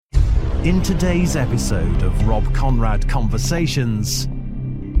In today's episode of Rob Conrad Conversations,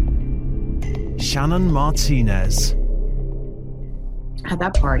 Shannon Martinez. At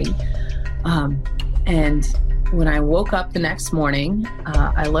that party, and when I woke up the next morning,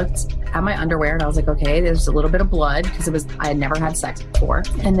 I looked at my underwear and I was like, okay, there's a little bit of blood because I had never had sex before.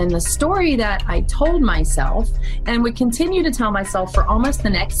 And then the story that I told myself and would continue to tell myself for almost the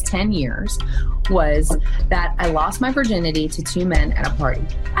next 10 years was that I lost my virginity to two men at a party.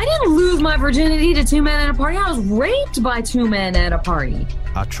 I didn't lose my virginity to two men at a party. I was raped by two men at a party.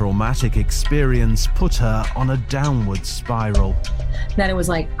 A traumatic experience put her on a downward spiral. That it was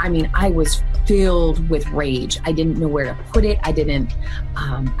like, I was filled with rage. I didn't know where to put it. I didn't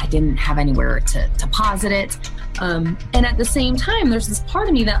have anywhere to posit it. And at the same time, there's this part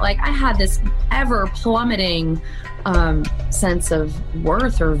of me that I had this ever plummeting sense of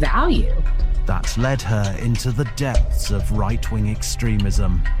worth or value. That led her into the depths of right-wing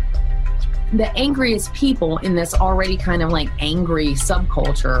extremism. The angriest people in this already kind of angry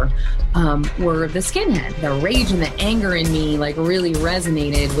subculture were the skinhead. The rage and the anger in me really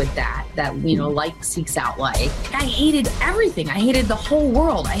resonated with that like seeks out like. I hated everything. I hated the whole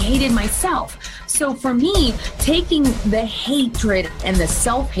world. I hated myself. So for me, taking the hatred and the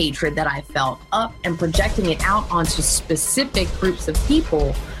self-hatred that I felt up and projecting it out onto specific groups of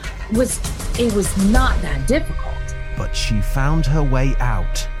people was not that difficult. But she found her way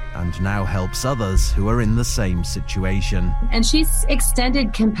out and now helps others who are in the same situation. And she's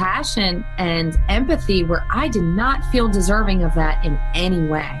extended compassion and empathy where I did not feel deserving of that in any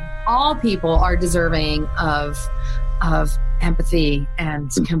way. All people are deserving of empathy and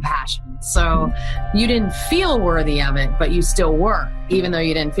compassion. So you didn't feel worthy of it, but you still were, even though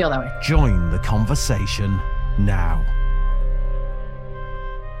you didn't feel that way. Join the conversation now.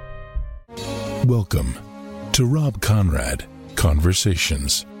 Welcome to Rob Conrad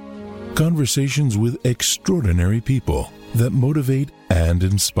Conversations. Conversations with extraordinary people that motivate and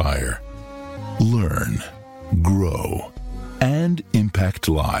inspire, learn, grow, and impact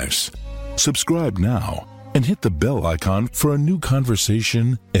lives. Subscribe now and hit the bell icon for a new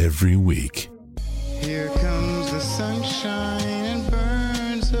conversation every week. Here comes the sunshine and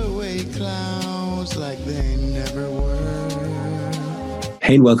burns away clouds like they never were.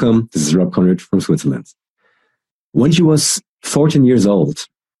 Hey and welcome. This is Rob Conrad from Switzerland. When she was 14 years old,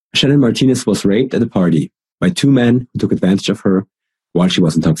 Shannon Martinez was raped at a party by two men who took advantage of her while she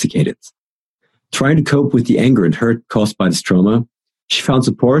was intoxicated. Trying to cope with the anger and hurt caused by this trauma, she found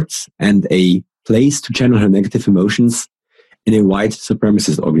support and a place to channel her negative emotions in a white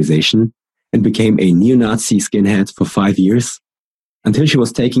supremacist organization and became a neo-Nazi skinhead for 5 years until she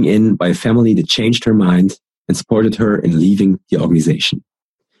was taken in by a family that changed her mind and supported her in leaving the organization.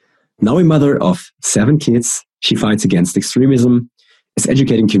 Now a mother of 7 kids, she fights against extremism, is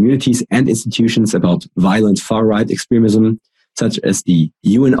educating communities and institutions about violent far-right extremism, such as the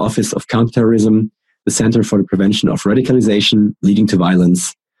UN Office of Counterterrorism, the Center for the Prevention of Radicalization Leading to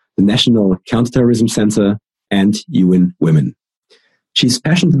Violence, the National Counterterrorism Center, and UN Women. She's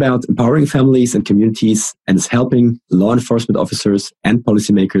passionate about empowering families and communities and is helping law enforcement officers and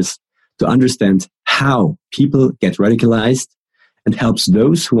policymakers to understand how people get radicalized and helps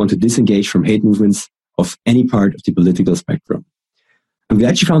those who want to disengage from hate movements of any part of the political spectrum. I'm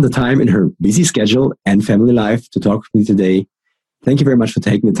glad she found the time in her busy schedule and family life to talk with me today. Thank you very much for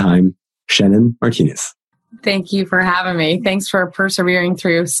taking the time, Shannon Martinez. Thank you for having me. Thanks for persevering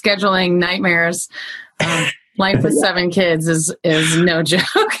through scheduling nightmares. Life with 7 kids is no joke.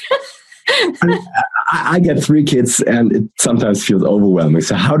 I get 3 kids and it sometimes feels overwhelming.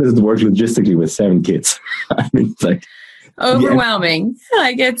 So how does it work logistically with 7 kids? It's like overwhelming. Yeah.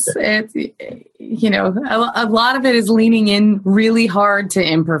 It's a lot of it is leaning in really hard to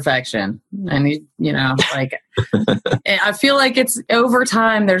imperfection. And, I feel like it's over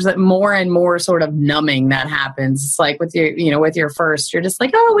time, there's more and more sort of numbing that happens. It's like with your first, you're just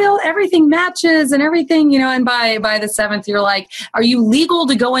like, oh, well, everything matches and everything, and by the 7th, you're like, are you legal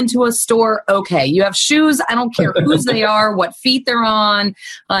to go into a store? Okay. You have shoes. I don't care whose they are, what feet they're on.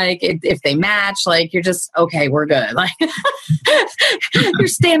 If they match, you're just, okay, we're good. Your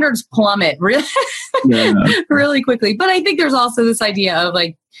standards plummet really quickly. But I think there's also this idea of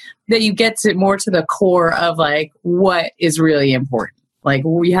that you get to more to the core of what is really important.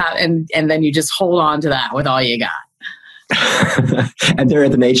 We have, and then you just hold on to that with all you got. And they're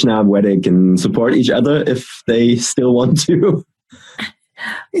at an age now where they can support each other if they still want to.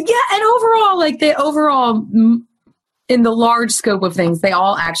 Yeah. And overall, in the large scope of things, they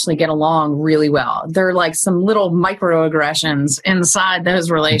all actually get along really well. There are some little microaggressions inside those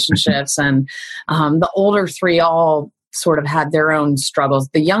relationships. And the older 3 all sort of had their own struggles.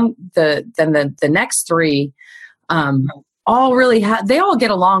 The next three, they all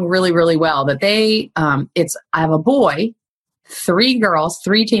get along really, really well. But I have a boy, 3 girls,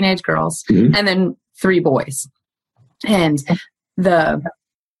 3 teenage girls, and then 3 boys. And the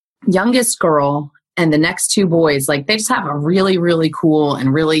youngest girl and the next 2 boys, like they just have a really, really cool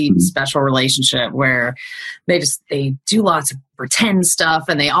and really special relationship where they do lots of pretend stuff,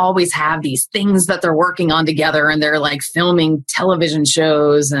 and they always have these things that they're working on together, and they're like filming television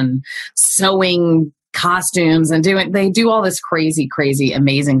shows and sewing costumes and they do all this crazy,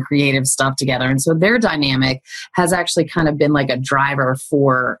 amazing creative stuff together. And so their dynamic has actually kind of been like a driver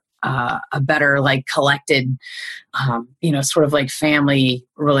for a better, like, collected, sort of like family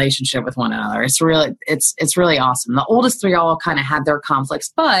relationship with one another. It's really awesome. The oldest 3 all kind of had their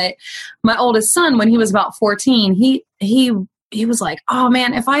conflicts, but my oldest son, when he was about 14, he was like, oh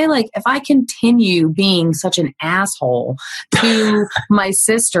man, if I continue being such an asshole to my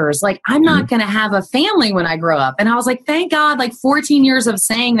sisters, like, I'm not going to have a family when I grow up. And I was like, thank God, like 14 years of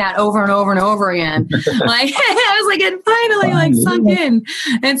saying that over and over and over again. Like, I was like, it finally like sunk in.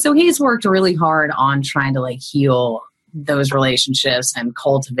 And so he's worked really hard on trying to like heal those relationships and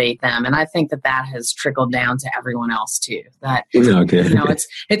cultivate them. And I think that has trickled down to everyone else too. That, it's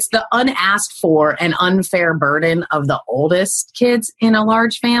the unasked for and unfair burden of the oldest kids in a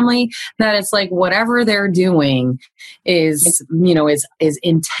large family, that it's like whatever they're doing is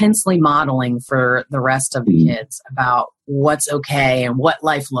intensely modeling for the rest of the kids about what's okay and what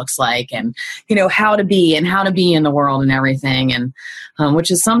life looks like, and how to be in the world and everything, and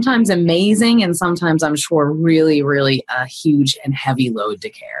which is sometimes amazing and sometimes, I'm sure, really, really a huge and heavy load to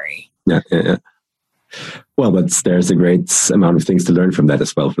carry. Yeah. Well, but there's a great amount of things to learn from that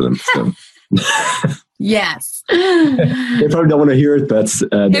as well for them. So. Yes. They probably don't want to hear it, but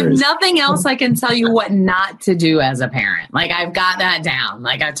if nothing else, I can tell you what not to do as a parent. Like, I've got that down.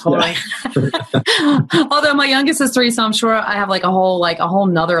 Like, I totally. Although my youngest is 3, so I'm sure I have like a whole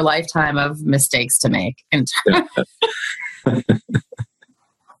nother lifetime of mistakes to make.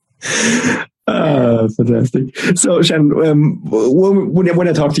 Fantastic. So, Shannon, when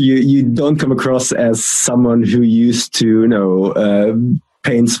I talk to you, you don't come across as someone who used to,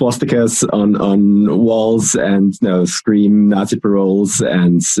 paint swastikas on walls and scream Nazi paroles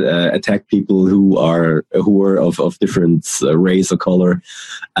and attack people who were of different race or color.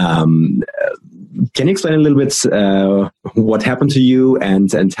 Can you explain a little bit what happened to you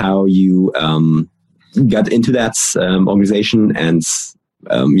and how you got into that organization and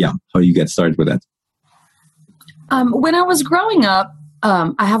how you get started with that? When I was growing up,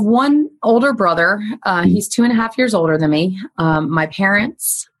 I have one older brother. He's 2.5 years older than me. My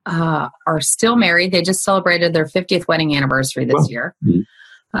parents are still married. They just celebrated their 50th wedding anniversary this year.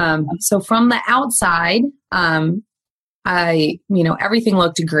 So from the outside, everything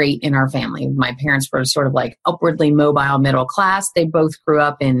looked great in our family. My parents were sort of like upwardly mobile middle class. They both grew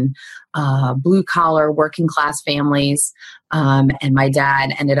up in blue collar working class families. And my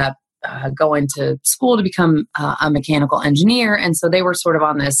dad ended up going to school to become a mechanical engineer. And so they were sort of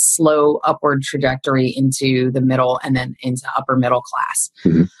on this slow upward trajectory into the middle and then into upper middle class.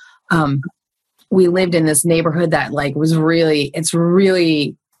 We lived in this neighborhood that like was really, it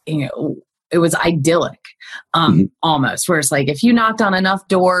was idyllic, almost, where it's like, if you knocked on enough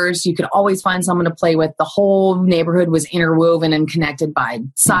doors, you could always find someone to play with. The whole neighborhood was interwoven and connected by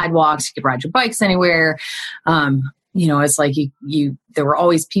sidewalks. You could ride your bikes anywhere. It's like there were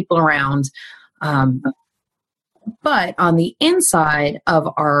always people around. But on the inside of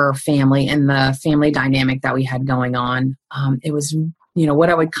our family and the family dynamic that we had going on, it was, what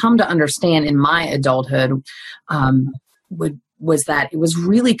I would come to understand in my adulthood was that it was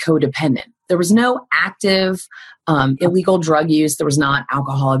really codependent. There was no active illegal drug use. There was not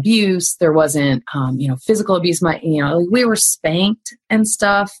alcohol abuse. There wasn't, physical abuse. We were spanked and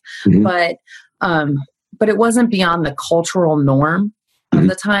stuff, but it wasn't beyond the cultural norm of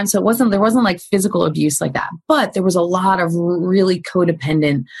the time. So there wasn't like physical abuse like that, but there was a lot of really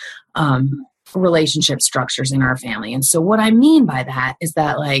codependent relationship structures in our family. And so what I mean by that is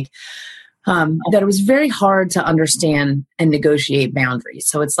that that it was very hard to understand and negotiate boundaries.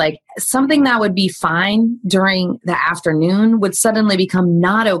 So it's like something that would be fine during the afternoon would suddenly become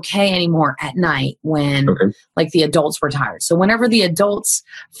not okay anymore at night when the adults were tired. So whenever the adults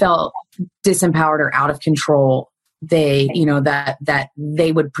felt disempowered or out of control, they, that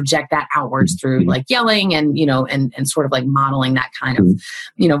they would project that outwards through like yelling and, and sort of like modeling that kind of,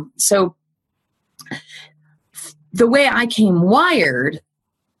 so the way I came wired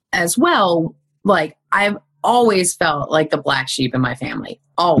as well, like always felt like the black sheep in my family.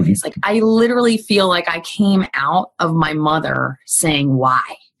 Always. Like, I literally feel like I came out of my mother saying why.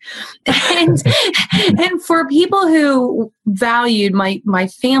 And for people who valued my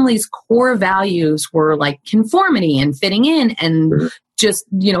family's core values were like conformity and fitting in and just,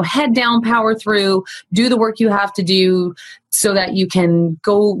 head down, power through, do the work you have to do so that you can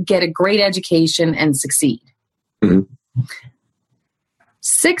go get a great education and succeed. Mm-hmm.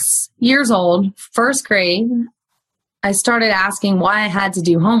 6 years old, first grade, I started asking why I had to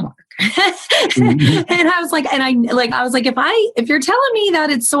do homework. Mm-hmm. And I was like, if you're telling me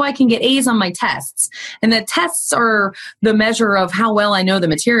that it's so I can get A's on my tests, and that tests are the measure of how well I know the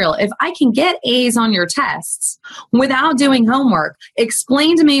material, if I can get A's on your tests without doing homework,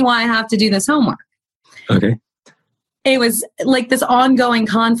 explain to me why I have to do this homework. Okay. It was like this ongoing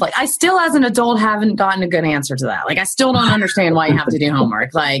conflict. I still, as an adult, haven't gotten a good answer to that. Like, I still don't understand why you have to do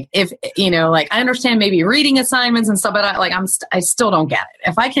homework. Like, if, I understand maybe reading assignments and stuff, but I still don't get it.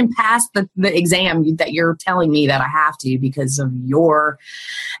 If I can pass the exam that you're telling me that I have to because of your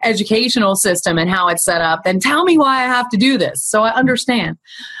educational system and how it's set up, then tell me why I have to do this so I understand.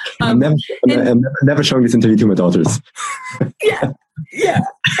 I'm never showing this interview to my daughters. Yeah.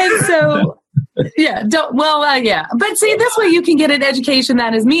 And so... Yeah. Yeah. But see, this way you can get an education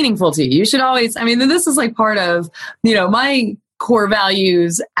that is meaningful to you. You should always, this is like part of, my core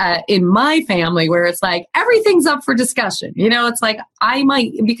values in my family, where it's like everything's up for discussion. It's like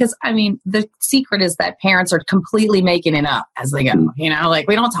the secret is that parents are completely making it up as they go. Like,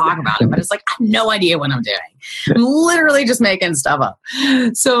 we don't talk about it, but it's like, I have no idea what I'm doing. I'm literally just making stuff up.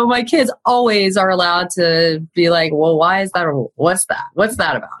 So my kids always are allowed to be like, well, why is that? Or what's that? What's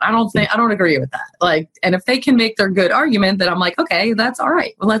that about? I don't agree with that. Like, and if they can make their good argument, then I'm like, okay, that's all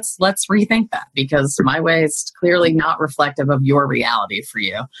right. Well, let's rethink that, because my way is clearly not reflective of your reality for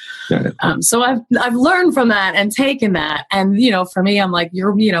you. So I've learned from that and taken that. And, for me, I'm like,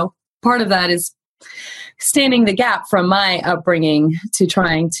 part of that is standing the gap from my upbringing to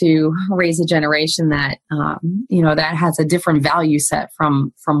trying to raise a generation that, that has a different value set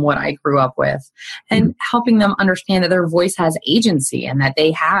from what I grew up with, and helping them understand that their voice has agency and that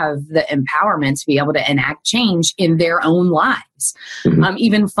they have the empowerment to be able to enact change in their own lives,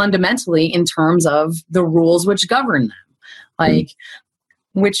 even fundamentally in terms of the rules which govern them,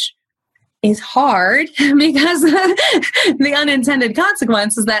 which is hard because the unintended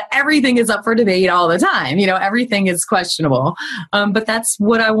consequence is that everything is up for debate all the time. Everything is questionable. But that's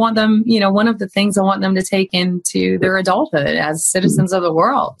what I want them, one of the things I want them to take into their adulthood as citizens of the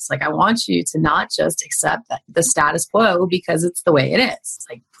world. It's like, I want you to not just accept the status quo because it's the way it is. It's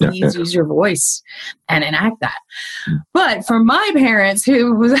like, please use your voice and enact that. But for my parents,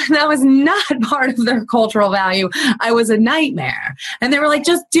 that was not part of their cultural value, I was a nightmare. And they were like,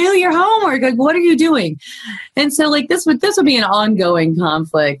 just do your homework. Like, what are you doing? And so like this would be an ongoing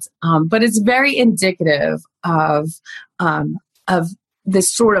conflict. But it's very indicative of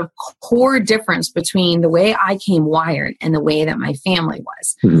this sort of core difference between the way I came wired and the way that my family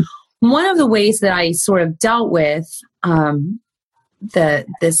was. Mm-hmm. One of the ways that I sort of dealt with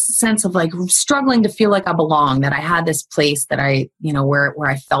this sense of like struggling to feel like I belong, that I had this place that I, where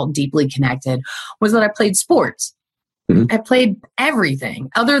I felt deeply connected, was that I played sports. I played everything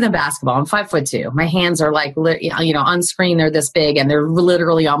other than basketball. I'm 5'2". My hands are like, on screen, they're this big and they're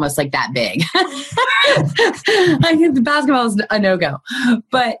literally almost like that big. The basketball is a no-go.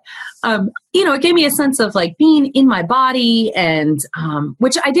 But, it gave me a sense of like being in my body, and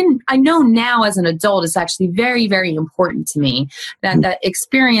which I know now as an adult is actually very, very important to me. That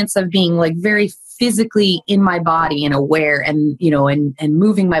experience of being like very physically in my body and aware, and and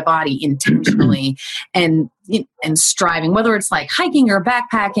moving my body intentionally and striving, whether it's like hiking or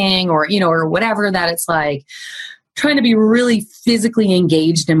backpacking or or whatever, that it's like trying to be really physically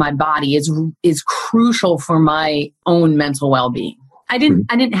engaged in my body is crucial for my own mental well-being. I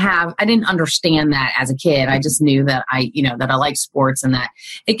didn't understand that as a kid. I just knew that that I liked sports, and that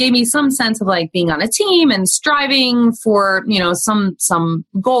it gave me some sense of like being on a team and striving for, some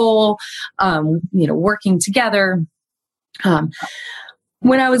goal, working together.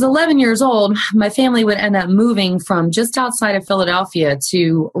 When I was 11 years old, my family would end up moving from just outside of Philadelphia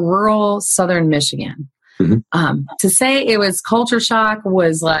to rural southern Michigan. To say it was culture shock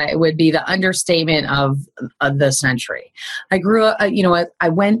would be the understatement of the century. I grew up, I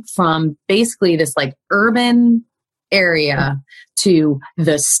went from basically this like urban area to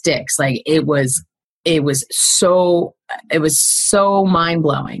the sticks. Like it was so mind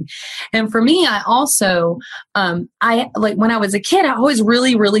blowing. And for me, I also, when I was a kid, I always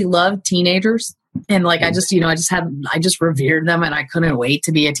really, really loved teenagers. And like, I just revered them, and I couldn't wait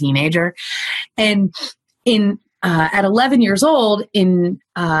to be a teenager. And at 11 years old in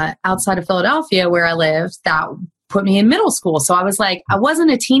outside of Philadelphia where I lived, that put me in middle school. So I was like, I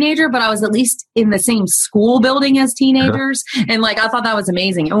wasn't a teenager, but I was at least in the same school building as teenagers. And like, I thought that was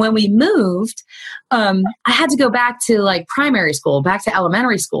amazing. And when we moved, I had to go back to like primary school, back to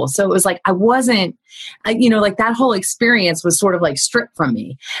elementary school. So it was like, I wasn't, like that whole experience was sort of like stripped from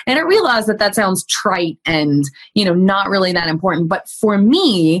me. And I realized that sounds trite and, not really that important. But for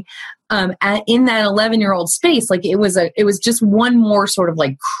me, in that 11-year-old space, like it was just one more sort of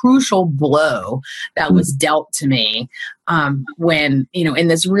like crucial blow that was dealt to me when, in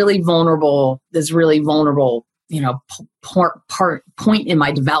this really vulnerable, point in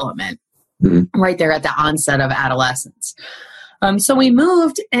my development, right there at the onset of adolescence. So we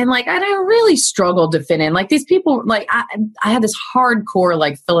moved and like, I really struggled to fit in. Like these people, like I had this hardcore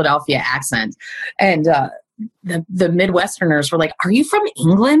like Philadelphia accent, and the Midwesterners were like, "Are you from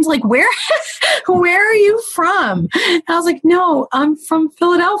England? Like where are you from?" And I was like, "No, I'm from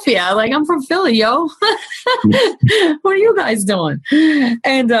Philadelphia. Like I'm from Philly, yo. What are you guys doing?"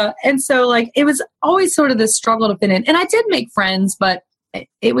 And so like it was always sort of this struggle to fit in. And I did make friends, but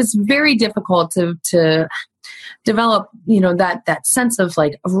it was very difficult to develop, that sense of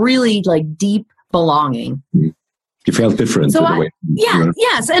like really like deep belonging. You felt different. So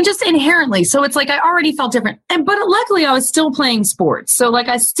yes. And just inherently. So it's like, I already felt different. But luckily I was still playing sports. So like,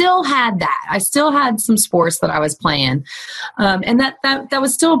 I still had that. I still had some sports that I was playing. And that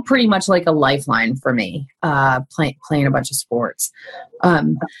was still pretty much like a lifeline for me, playing a bunch of sports.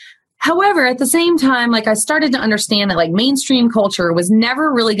 However, at the same time, like I started to understand that like mainstream culture was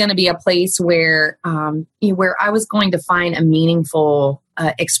never really going to be a place where I was going to find a meaningful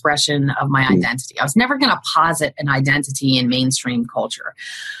expression of my identity. I was never going to posit an identity in mainstream culture.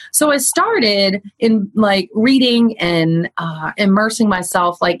 So I started in like reading and immersing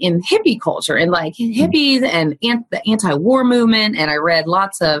myself like in hippie culture and like hippies and the anti-war movement. And I read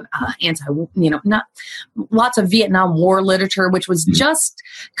lots of lots of Vietnam War literature, which was just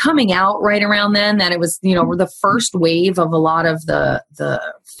coming out right around then. That it was, the first wave of a lot of the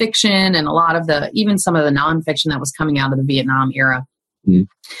fiction and a lot of even some of the nonfiction that was coming out of the Vietnam era. And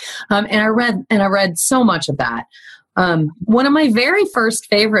I read so much of that. One of my very first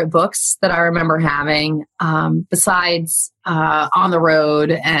favorite books that I remember having, besides On the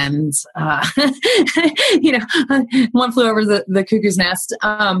Road and One Flew Over the Cuckoo's Nest,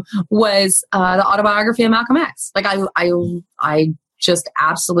 was the autobiography of Malcolm X. Like I just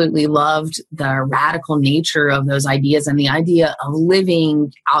absolutely loved the radical nature of those ideas and the idea of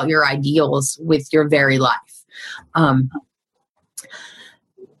living out your ideals with your very life.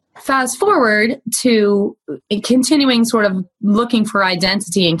 Fast forward to continuing sort of looking for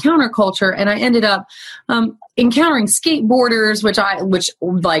identity in counterculture, and I ended up encountering skateboarders, which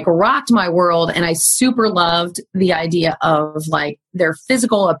like rocked my world, and I super loved the idea of like their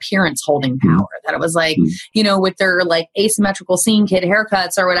physical appearance holding power. That it was like, with their like asymmetrical scene kid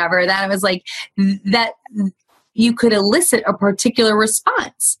haircuts or whatever, that it was like that you could elicit a particular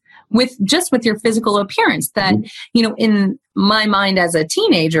response with your physical appearance that, in my mind as a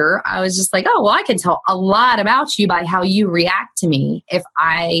teenager, I was just like, oh, well, I can tell a lot about you by how you react to me if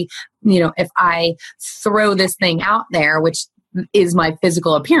I throw this thing out there, which is my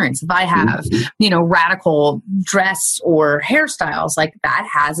physical appearance. If I have, radical dress or hairstyles, like that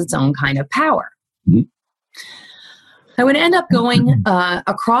has its own kind of power. Mm-hmm. I would end up going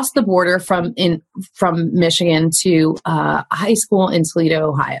across the border from Michigan to a high school in Toledo,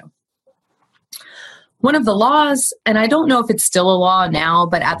 Ohio. One of the laws, and I don't know if it's still a law now,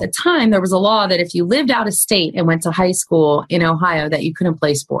 but at the time there was a law that if you lived out of state and went to high school in Ohio, that you couldn't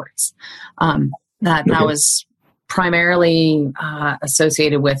play sports. That was primarily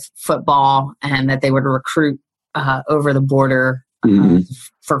associated with football, and that they would recruit over the border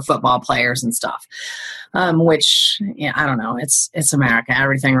for football players and stuff. Which, I don't know. It's America.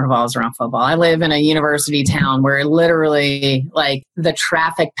 Everything revolves around football. I live in a university town where literally like the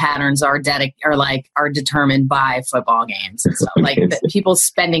traffic patterns are determined by football games and stuff. Like people's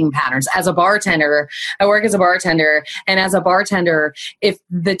spending patterns. As a bartender, I work as a bartender, and as a bartender, if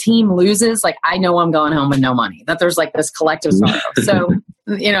the team loses, like I know I'm going home with no money. That there's like this collective sorrow. So,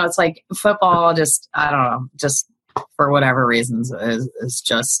 it's like football just, I don't know, just for whatever reasons is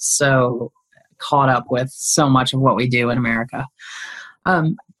just so caught up with so much of what we do in America.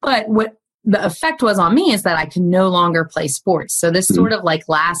 But what the effect was on me is that I could no longer play sports. So this sort of like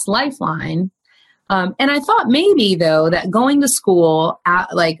last lifeline. And I thought maybe though that going to school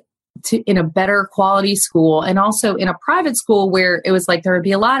in a better quality school, and also in a private school where it was like there would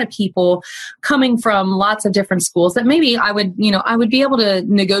be a lot of people coming from lots of different schools that maybe I would be able to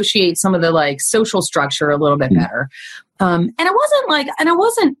negotiate some of the like social structure a little bit better. And I was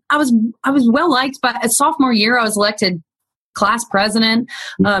well liked, but at sophomore year, I was elected class president.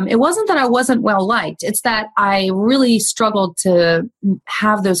 It wasn't that I wasn't well liked. It's that I really struggled to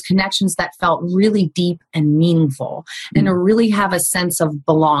have those connections that felt really deep and meaningful, and to really have a sense of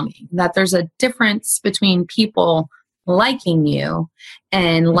belonging, that there's a difference between people liking you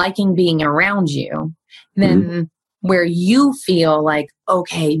and liking being around you than where you feel like,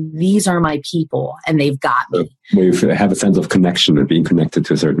 okay, these are my people and they've got me. Where you have a sense of connection and being connected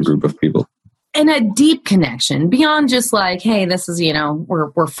to a certain group of people. And a deep connection beyond just like, hey, this is,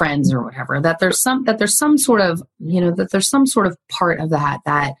 we're friends or whatever, that there's some sort of part of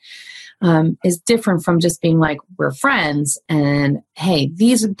that is different from just being like, we're friends and hey,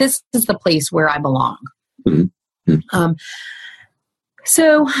 this is the place where I belong.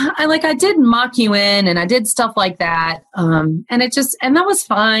 So I did mock you in and I did stuff like that. And that was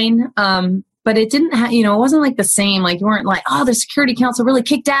fine. But it didn't it wasn't like the same, like you weren't like, oh, the security council really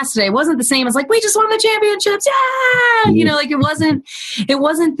kicked ass today. It wasn't the same as like, we just won the championships. Yeah. Like it wasn't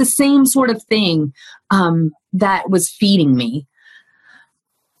the same sort of thing, that was feeding me.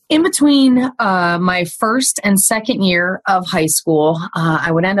 In between, my first and second year of high school,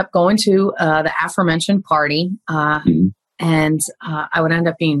 I would end up going to, the aforementioned party, and, I would end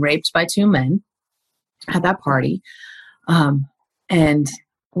up being raped by two men at that party. And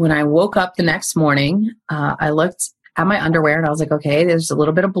when I woke up the next morning, I looked at my underwear and I was like, okay, there's a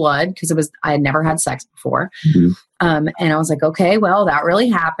little bit of blood because I had never had sex before. And I was like, okay, well, that really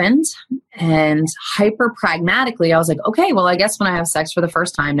happened. And hyper pragmatically, I was like, okay, well, I guess when I have sex for the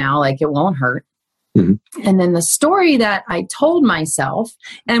first time now, like it won't hurt. And then the story that I told myself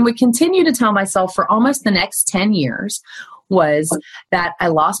and would continue to tell myself for almost the next 10 years was that I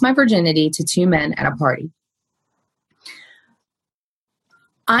lost my virginity to two men at a party.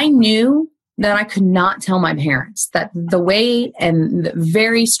 I knew that I could not tell my parents, that the way and the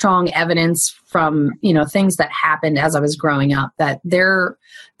very strong evidence from, things that happened as I was growing up, that their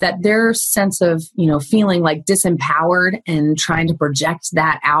sense of, feeling like disempowered and trying to project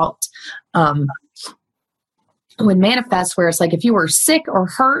that out, would manifest where it's like, if you were sick or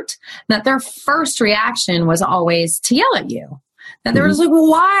hurt, that their first reaction was always to yell at you. That they were just like, well,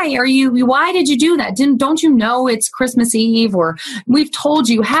 why did you do that? Don't you know it's Christmas Eve, or we've told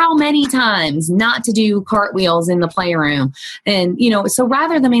you how many times not to do cartwheels in the playroom. And, so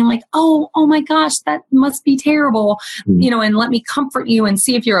rather than being like, oh my gosh, that must be terrible, and let me comfort you and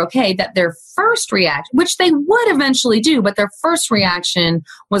see if you're okay, that their first reaction, which they would eventually do, but their first reaction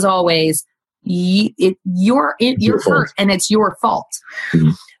was always, you're hurt and it's your fault.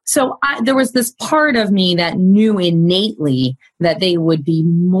 So there was this part of me that knew innately that they would be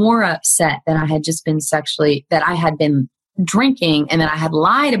more upset that I had just been that I had been drinking and that I had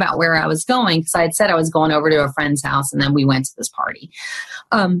lied about where I was going, because I had said I was going over to a friend's house and then we went to this party.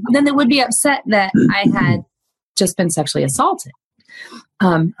 Then they would be upset that I had just been sexually assaulted.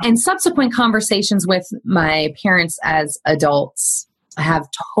 And subsequent conversations with my parents as adults have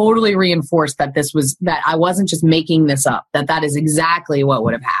totally reinforced that that I wasn't just making this up, that is exactly what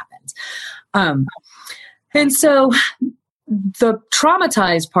would have happened. And so the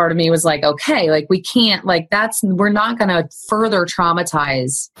traumatized part of me was like, okay, like we can't, like we're not going to further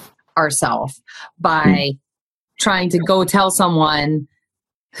traumatize ourselves by trying to go tell someone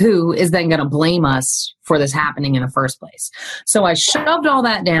who is then going to blame us for this happening in the first place. So I shoved all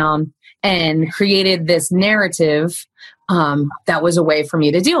that down and created this narrative that was a way for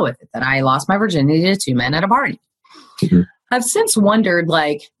me to deal with it, that I lost my virginity to two men at a party. I've since wondered,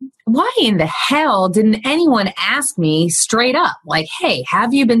 like, why in the hell didn't anyone ask me straight up, like, hey,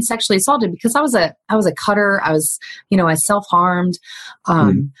 have you been sexually assaulted? Because I was a cutter. I was, I self-harmed.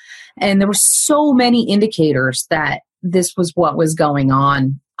 And there were so many indicators that this was what was going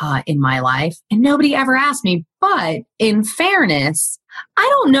on in my life. And nobody ever asked me. But in fairness, I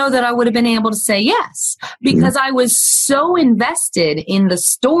don't know that I would have been able to say yes, because I was so invested in the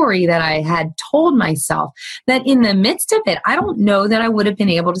story that I had told myself that in the midst of it, I don't know that I would have been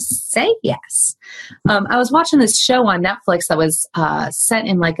able to say yes. I was watching this show on Netflix that was set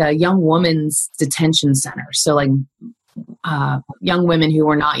in like a young woman's detention center. So like young women who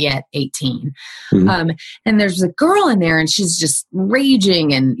were not yet 18. And there's a girl in there and she's just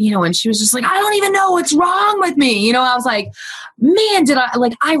raging and, and she was just like, I don't even know what's wrong with me. I was like, man,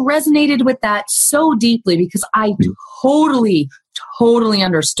 I resonated with that so deeply because I totally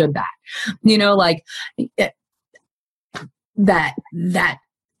understood that, that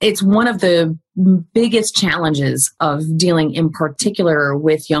it's one of the biggest challenges of dealing in particular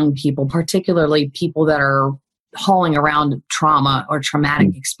with young people, particularly people that are hauling around trauma or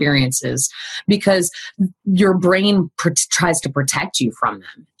traumatic experiences, because your brain tries to protect you from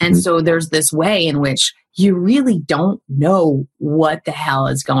them. And so there's this way in which you really don't know what the hell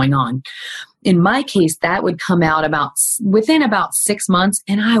is going on. In my case, that would come out within about 6 months,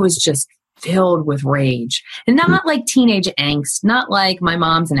 and I was just filled with rage. And not like teenage angst, not like my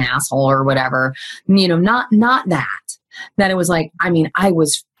mom's an asshole or whatever, not that it was like, I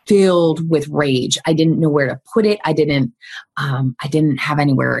was filled with rage. I didn't know where to put it. I didn't have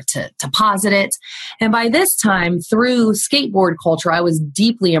anywhere to deposit it. And by this time, through skateboard culture, I was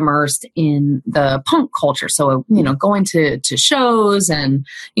deeply immersed in the punk culture. So, going to shows, and,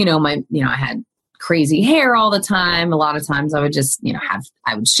 I had crazy hair all the time. A lot of times I would just,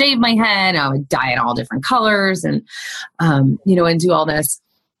 I would shave my head. I would dye it all different colors, and, and do all this.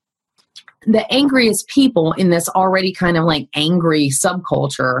 The angriest people in this already kind of like angry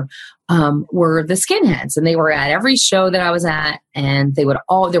subculture were the skinheads, and they were at every show that I was at, and there would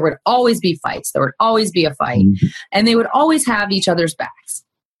always be fights. There would always be a fight, and they would always have each other's backs.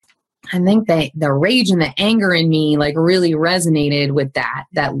 I think the rage and the anger in me like really resonated with that,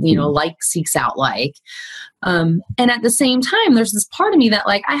 like seeks out like. And at the same time, there's this part of me that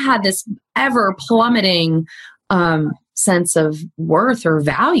like I had this ever plummeting sense of worth or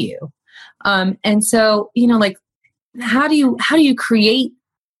value. And so, like, how do you create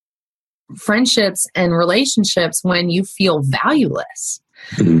friendships and relationships when you feel valueless?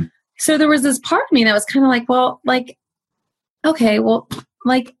 Mm-hmm. So there was this part of me that was kind of like, well, like, okay, well,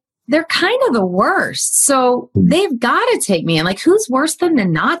 like, they're kind of the worst. So they've got to take me. And like, who's worse than the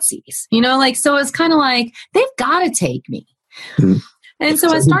Nazis? So it's kind of like, they've got to take me. Mm-hmm. And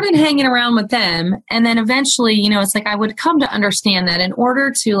so I started hanging around with them. And then eventually, it's like I would come to understand that in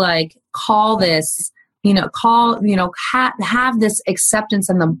order to like call this, have this acceptance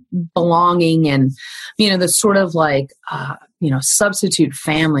and the belonging and, the sort of like, substitute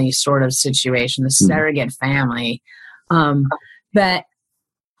family sort of situation, the surrogate family, that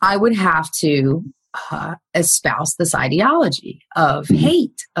I would have to espouse this ideology of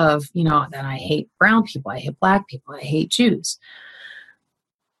hate, of, that I hate brown people, I hate black people, I hate Jews.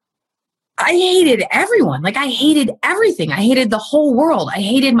 I hated everyone. Like I hated everything. I hated the whole world. I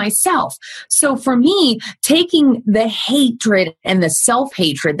hated myself. So for me, taking the hatred and the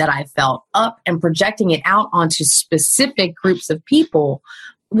self-hatred that I felt up and projecting it out onto specific groups of people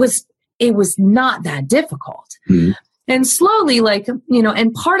was not that difficult. Mm-hmm. And slowly, like,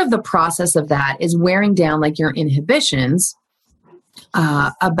 and part of the process of that is wearing down like your inhibitions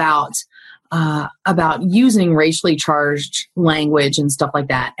about using racially charged language and stuff like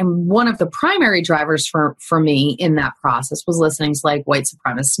that. And one of the primary drivers for me in that process was listening to like white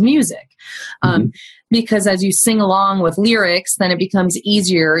supremacist music. Because as you sing along with lyrics, then it becomes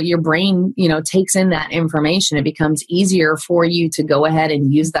easier. Your brain, takes in that information. It becomes easier for you to go ahead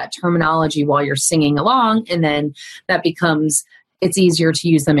and use that terminology while you're singing along. And then it's easier to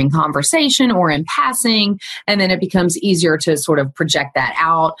use them in conversation or in passing. And then it becomes easier to sort of project that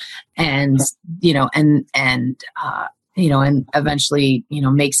out and eventually,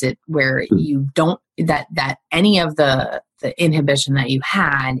 makes it where you don't, that any of the inhibition that you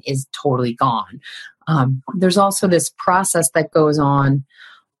had is totally gone. There's also this process that goes on,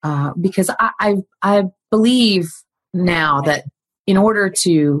 because I believe now that in order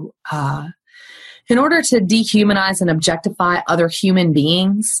to dehumanize and objectify other human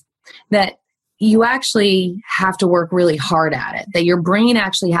beings, that you actually have to work really hard at it, that your brain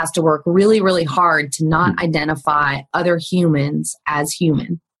actually has to work really, really hard to not identify other humans as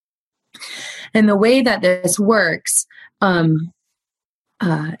human. And the way that this works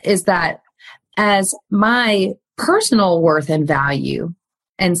is that as my personal worth and value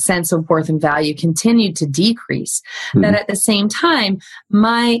and sense of worth and value continued to decrease, that at the same time,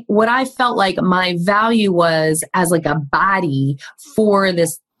 what I felt like my value was as like a body for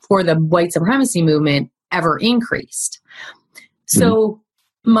the white supremacy movement ever increased. So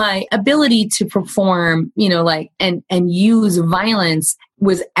my ability to perform, and use violence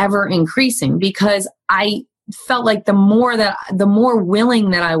was ever increasing, because I felt like the more willing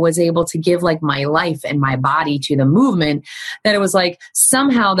that I was able to give like my life and my body to the movement, that it was like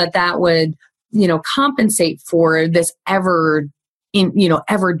somehow that would, compensate for this ever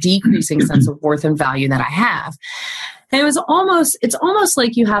decreasing sense of worth and value that I have. And it's almost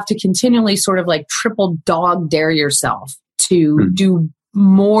like you have to continually sort of like triple dog dare yourself to do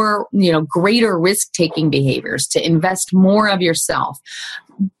more, greater risk-taking behaviors, to invest more of yourself,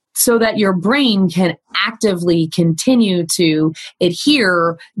 so that your brain can actively continue to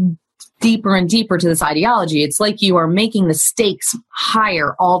adhere deeper and deeper to this ideology. It's like you are making the stakes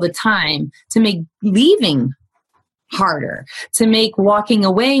higher all the time to make leaving harder, to make walking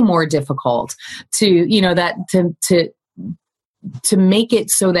away more difficult, to make it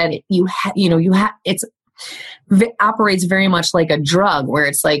so that it operates very much like a drug, where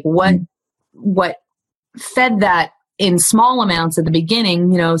it's like what fed that in small amounts at the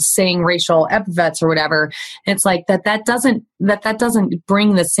beginning, saying racial epithets or whatever. It's like that doesn't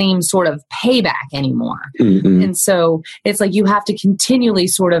bring the same sort of payback anymore. Mm-hmm. And so it's like you have to continually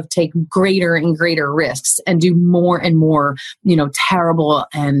sort of take greater and greater risks and do more and more, terrible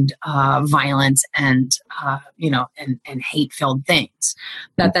and violent and and hate-filled things.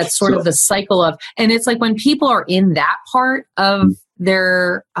 That's sort of the cycle of, and it's like when people are in that part of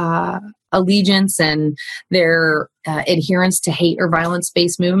their allegiance and their adherence to hate or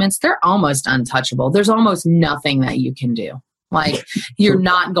violence-based movements, they're almost untouchable. There's almost nothing that you can do. Like, you're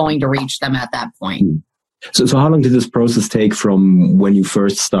not going to reach them at that point. So how long did this process take from when you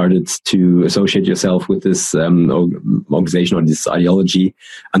first started to associate yourself with this organization or this ideology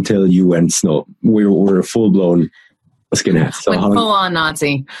until you went, no, we were a full-blown skinhead? So full-on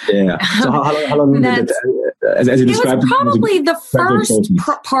Nazi. Yeah. So how long did it, as you described? It was probably the first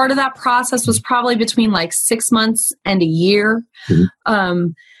part of that process was probably between like 6 months and a year. Mm-hmm.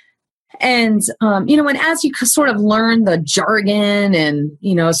 And as you sort of learn the jargon and,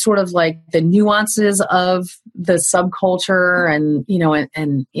 sort of like the nuances of the subculture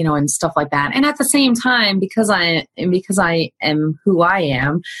and stuff like that. And at the same time, because I am who I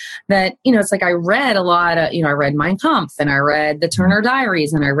am, that, it's like I read a lot of, I read Mein Kampf and I read the Turner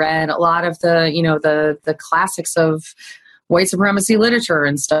Diaries and I read a lot of the classics of white supremacy literature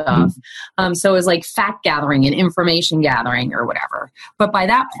and stuff. So it was like fact gathering and information gathering or whatever. But by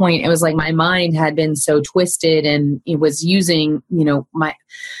that point, it was like my mind had been so twisted and it was using,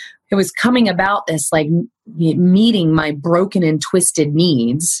 it was coming about this like meeting my broken and twisted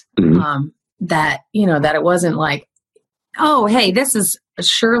needs, that it wasn't like, oh, hey, this is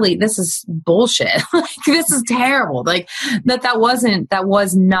bullshit. Like, this is terrible. Like that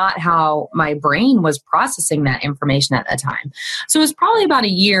was not how my brain was processing that information at that time. So it was probably about a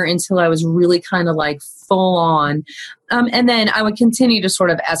year until I was really kind of like full on. And then I would continue to sort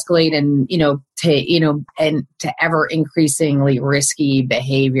of escalate and, to ever increasingly risky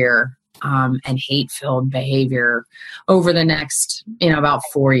behavior, and hate-filled behavior over the next, about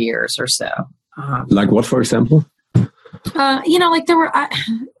 4 years or so. Like what, for example? Like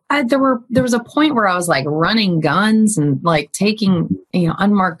there was a point where I was like running guns and like taking,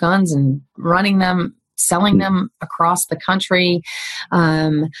 unmarked guns and running them, selling them across the country.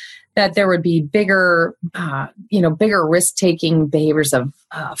 That there would be bigger risk-taking behaviors of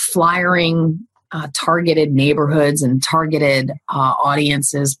flyering targeted neighborhoods and targeted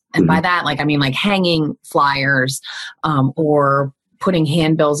audiences. And by that, like, I mean, like hanging flyers or putting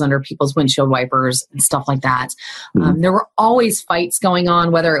handbills under people's windshield wipers and stuff like that. There were always fights going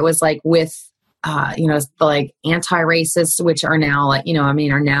on, whether it was like with, like anti-racists, which are now like,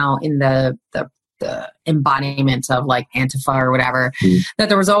 are now in the embodiment of like Antifa or whatever, that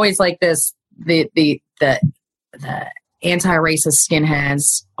there was always like this, the anti-racist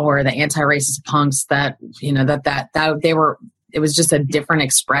skinheads or the anti-racist punks that, that they were, it was just a different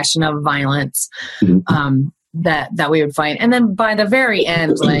expression of violence. That we would fight. And then by the very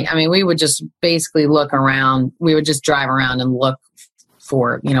end, we would just basically look around. We would just drive around and look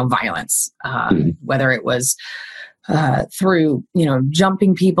for, violence, whether it was through,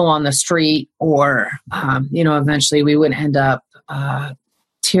 jumping people on the street or, eventually we would end up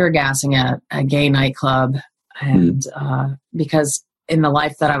tear gassing a gay nightclub. And because in the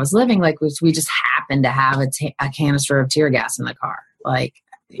life that I was living, like we just happened to have a canister of tear gas in the car. Like,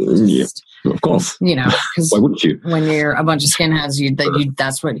 just, of course, because why wouldn't you? When you're a bunch of skinheads,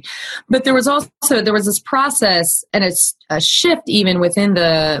 that's what. But there was this process and it's a shift even within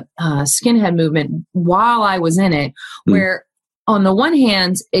the skinhead movement while I was in it, where on the one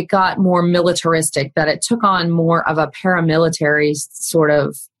hand it got more militaristic, that it took on more of a paramilitary sort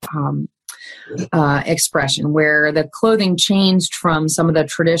of expression, where the clothing changed from some of the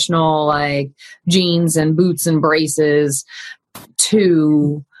traditional like jeans and boots and braces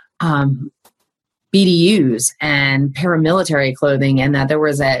to BDUs and paramilitary clothing, and that there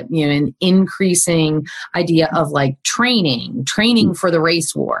was an increasing idea of like training for the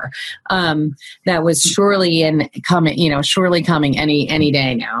race war that was surely coming any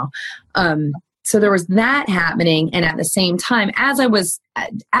day now. So there was that happening, and at the same time, as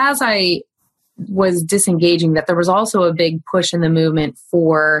I was disengaging, that there was also a big push in the movement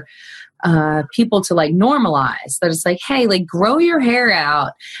for people to like normalize that. It's like, hey, like grow your hair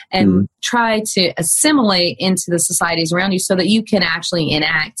out and try to assimilate into the societies around you so that you can actually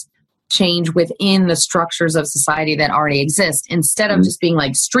enact change within the structures of society that already exist, instead of just being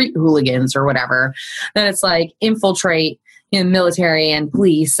like street hooligans or whatever. Then it's like infiltrate in military and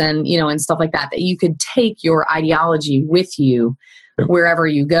police and, you know, and stuff like that, that you could take your ideology with you wherever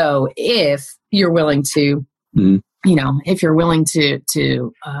you go if you're willing to, you know, if you're willing to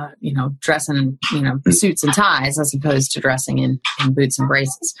you know, dress in, you know, suits and ties as opposed to dressing in boots and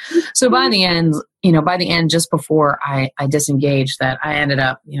braces. So by the end, just before I disengaged, that I ended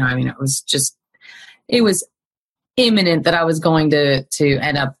up, you know, I mean, it was imminent that I was going to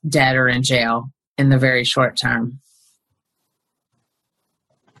end up dead or in jail in the very short term.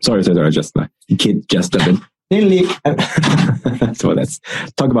 Sorry, I just my kid just a bit. So let's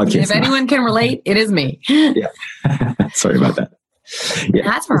talk about kids. If anyone can relate, it is me. Yeah. Sorry about that. Yeah.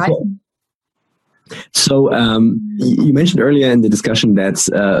 That's all right. So you mentioned earlier in the discussion that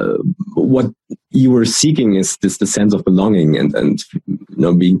what you were seeking is the sense of belonging and you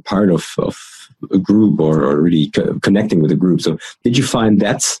know, being part of a group or really connecting with a group. So did you find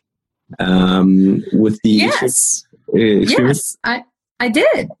that with the experience? Yes, I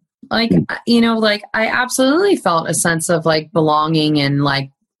did. Like, you know, like I absolutely felt a sense of like belonging and like,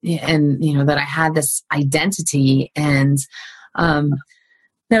 and, you know, that I had this identity and,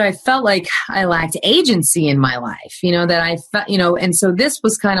 that I felt like I lacked agency in my life, you know, that I felt, you know, and so this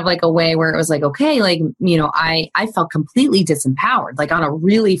was kind of like a way where it was like, okay, like, you know, I felt completely disempowered, like on a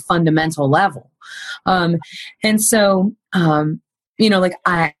really fundamental level. And so, you know, like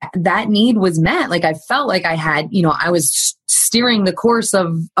that need was met. Like I felt like I had, you know, I was steering the course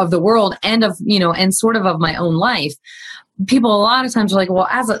of the world and of, you know, and sort of my own life. People a lot of times are like, well,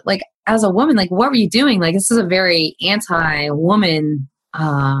 as a woman, like, what were you doing? Like, this is a very anti-woman,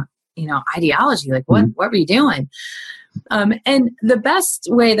 you know, ideology. Like, what were you doing? And the best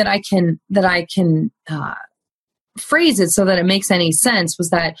way that I can phrase it so that it makes any sense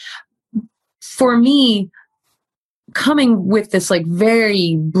was that for me, coming with this like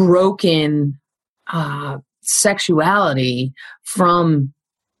very broken sexuality from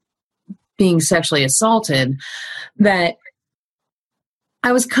being sexually assaulted, that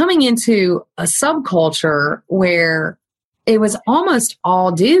I was coming into a subculture where it was almost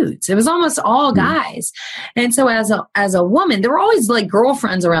all dudes. It was almost all guys. And so as a woman, there were always like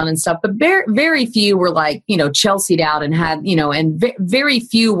girlfriends around and stuff, but very few were like, you know, Chelsea'd out and had, you know, and very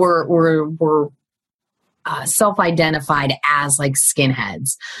few were self-identified as like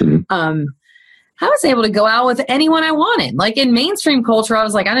skinheads. I was able to go out with anyone I wanted. Like in mainstream culture, I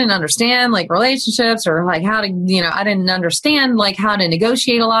was like, I didn't understand like relationships or like how to, you know, I didn't understand like how to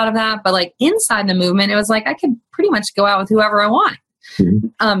negotiate a lot of that. But like inside the movement, it was like I could pretty much go out with whoever I wanted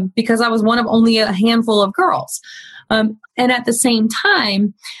because I was one of only a handful of girls. And at the same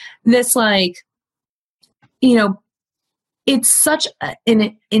time, this like, you know, it's such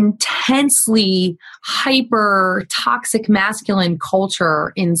an intensely hyper toxic masculine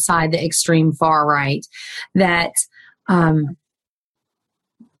culture inside the extreme far right that,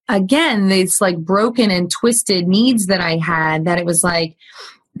 again, these like broken and twisted needs that I had, that it was like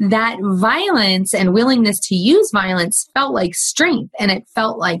that violence and willingness to use violence felt like strength and it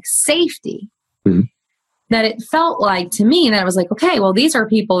felt like safety. That it felt like to me that I was like, okay, well, these are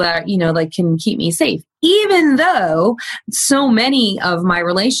people that, you know, like can keep me safe. Even though so many of my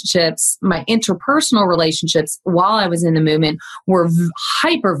relationships, my interpersonal relationships while I was in the movement were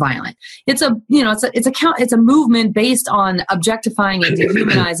hyper violent. It's a, you know, it's a movement based on objectifying and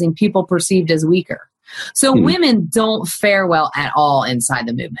dehumanizing people perceived as weaker. So women don't fare well at all inside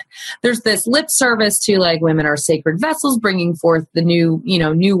the movement. There's this lip service to like women are sacred vessels, bringing forth the new, you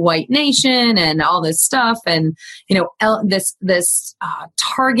know, new white nation and all this stuff. And, you know, this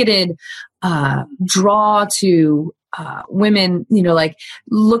targeted draw to women, you know, like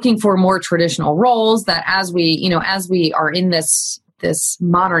looking for more traditional roles that as we are in this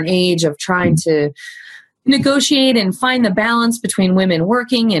modern age of trying to negotiate and find the balance between women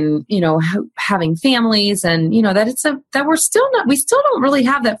working and, you know, having families and, you know, that we still don't really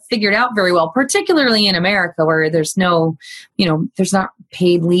have that figured out very well, particularly in America where there's no, you know, there's not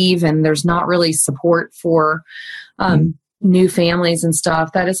paid leave and there's not really support for, new families and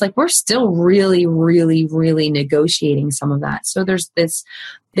stuff. That is like, we're still really, really, really negotiating some of that. So there's this,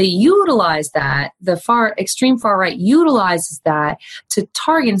 they utilize that, the extreme far right utilizes that to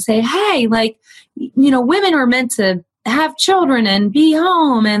target and say, hey, like, you know, women are meant to have children and be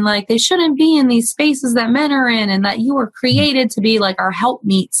home, and like they shouldn't be in these spaces that men are in, and that you were created to be like our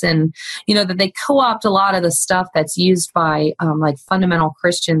helpmeets, and you know that they co-opt a lot of the stuff that's used by like fundamental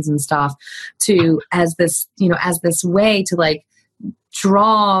Christians and stuff to as this way to like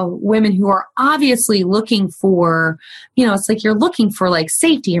draw women who are obviously looking for, you know, it's like you're looking for like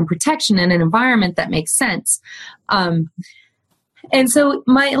safety and protection in an environment that makes sense. And so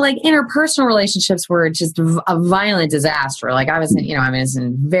my like interpersonal relationships were just a violent disaster. Like I was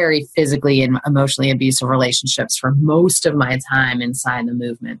in very physically and emotionally abusive relationships for most of my time inside the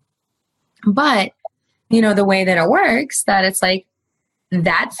movement. But, you know, the way that it works, that it's like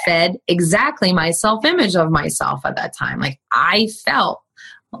that fed exactly my self-image of myself at that time. Like I felt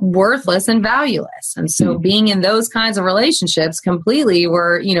worthless and valueless. And so being in those kinds of relationships completely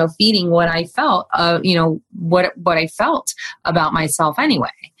were, you know, feeding what I felt, what I felt about myself anyway.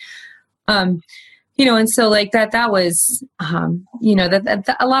 You know, and so like that was, you know,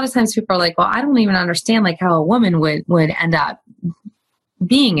 that a lot of times people are like, well, I don't even understand like how a woman would end up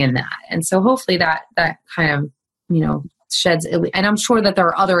being in that. And so hopefully that kind of, you know, sheds, and I'm sure that there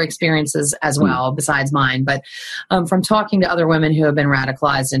are other experiences as well besides mine, but from talking to other women who have been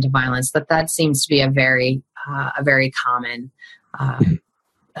radicalized into violence, that seems to be a very common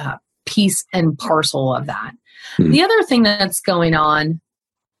piece and parcel of that. The other thing that's going on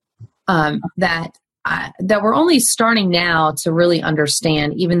that we're only starting now to really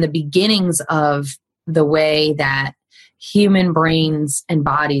understand, even the beginnings of the way that human brains and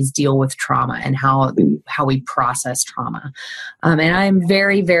bodies deal with trauma and how we process trauma. And I'm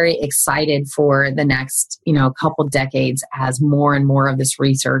very, very excited for the next, you know, couple decades as more and more of this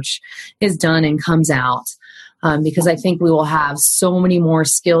research is done and comes out. Because I think we will have so many more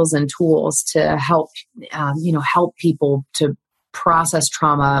skills and tools to help people to process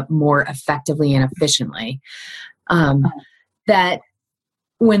trauma more effectively and efficiently. That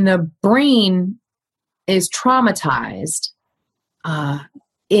when the brain is traumatized,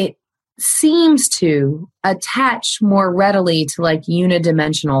 it seems to attach more readily to like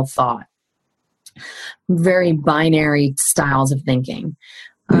unidimensional thought, very binary styles of thinking.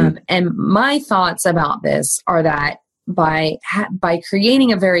 And my thoughts about this are that by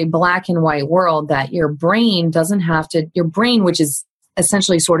creating a very black and white world, that your brain, which is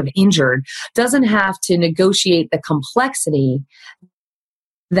essentially sort of injured, doesn't have to negotiate the complexity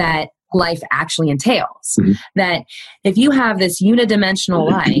that life actually entails. That if you have this unidimensional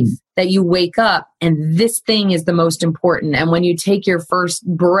life, that you wake up and this thing is the most important, and when you take your first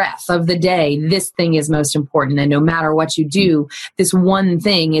breath of the day, this thing is most important, and no matter what you do, this one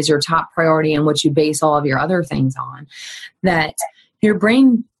thing is your top priority and what you base all of your other things on, that your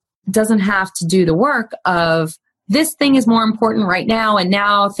brain doesn't have to do the work of this thing is more important right now, and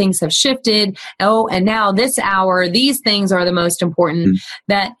now things have shifted. Oh, and now this hour, these things are the most important.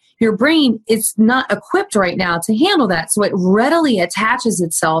 That your brain is not equipped right now to handle that. So it readily attaches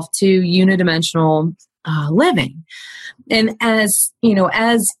itself to unidimensional living. And as, you know,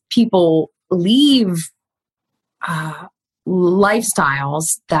 as people leave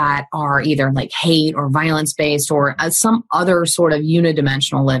lifestyles that are either like hate or violence based or some other sort of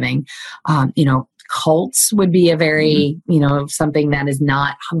unidimensional living, you know, cults would be a very, you know, something that is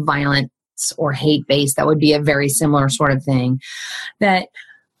not violence or hate based. That would be a very similar sort of thing. That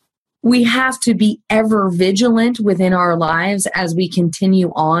we have to be ever vigilant within our lives as we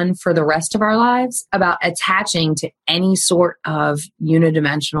continue on for the rest of our lives about attaching to any sort of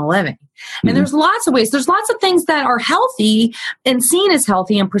unidimensional living. And there's lots of ways. There's lots of things that are healthy and seen as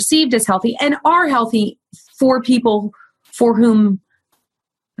healthy and perceived as healthy and are healthy for people for whom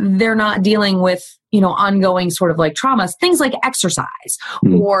they're not dealing with, you know, ongoing sort of like traumas, things like exercise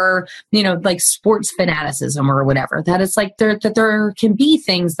or, you know, like sports fanaticism or whatever. That it's like there can be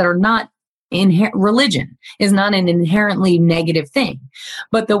things that are not religion is not an inherently negative thing,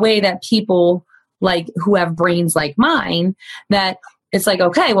 but the way that people like who have brains like mine, that it's like,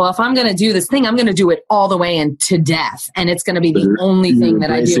 okay, well, if I'm going to do this thing, I'm going to do it all the way and to death. And it's going to be the only thing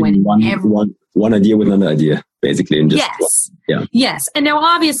that I do. And one idea with another idea, basically. And just, yes. Yeah. Yes. And now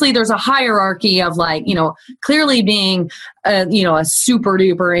obviously there's a hierarchy of like, you know, clearly being, you know, a super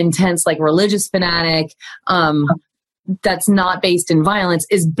duper intense, like religious fanatic, that's not based in violence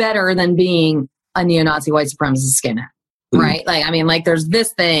is better than being a neo-Nazi white supremacist skinhead. Right. Like, I mean, like there's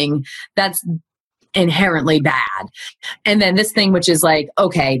this thing that's inherently bad. And then this thing, which is like,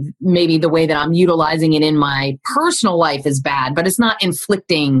 okay, maybe the way that I'm utilizing it in my personal life is bad, but it's not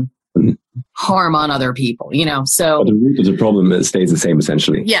inflicting harm on other people, so. But the root of the problem stays the same,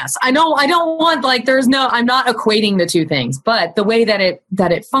 essentially. Yes. I don't want, I'm not equating the two things, but the way that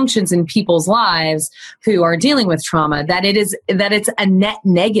it functions in people's lives who are dealing with trauma, that it's a net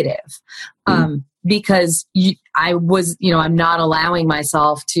negative. Because I'm not allowing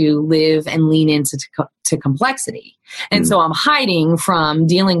myself to live and lean into complexity. And so I'm hiding from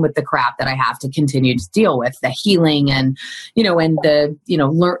dealing with the crap that I have to continue to deal with, the healing and, and the,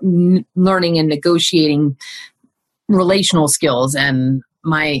 learning and negotiating relational skills and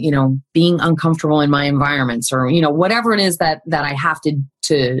my, being uncomfortable in my environments or, whatever it is that I have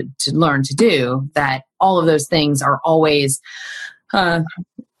to learn to do, that all of those things are always,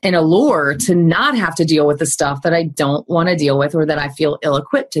 an allure to not have to deal with the stuff that I don't want to deal with or that I feel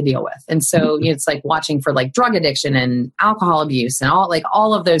ill-equipped to deal with. And so it's like watching for like drug addiction and alcohol abuse and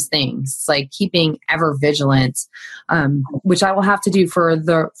all of those things. It's like keeping ever vigilant, which I will have to do for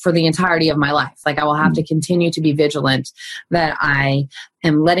the entirety of my life. Like I will have to continue to be vigilant that I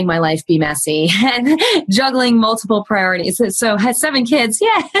am letting my life be messy and juggling multiple priorities. So has 7 kids.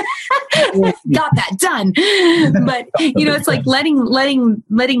 Yeah. Got that done. But, it's like letting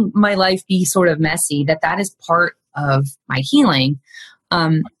my life be sort of messy, that is part of my healing.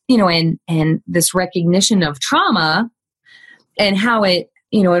 And this recognition of trauma and how it,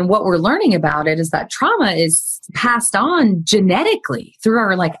 and what we're learning about it is that trauma is passed on genetically through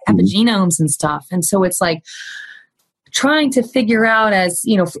our like epigenomes and stuff. And so it's like, trying to figure out as,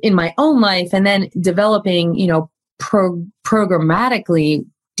 in my own life and then developing, programmatically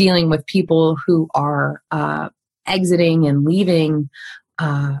dealing with people who are exiting and leaving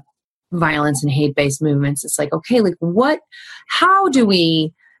violence and hate-based movements. It's like, okay, like how do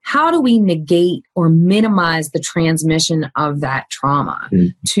we negate or minimize the transmission of that trauma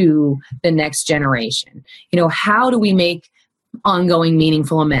to the next generation? How do we make ongoing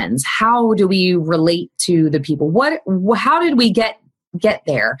meaningful amends? How do we relate to the people? How did we get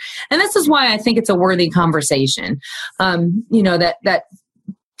there? And this is why I think it's a worthy conversation. That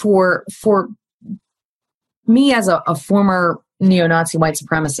for me as a former neo-Nazi white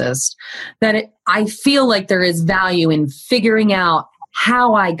supremacist, I feel like there is value in figuring out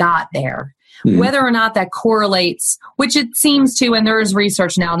how I got there. Whether or not that correlates, which it seems to, and there is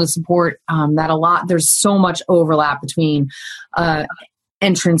research now to support that a lot, there's so much overlap between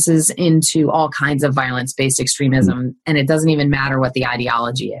entrances into all kinds of violence-based extremism, and it doesn't even matter what the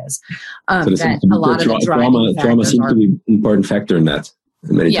ideology is. Trauma seems to be an important factor in that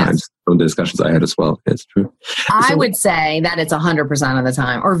many times from the discussions I had as well. It's true. I would say that it's 100% of the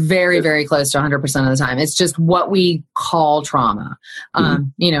time, or very, very close to 100% of the time. It's just what we call trauma.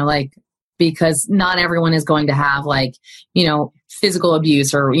 Because not everyone is going to have physical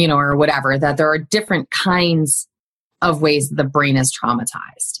abuse or whatever, that there are different kinds of ways that the brain is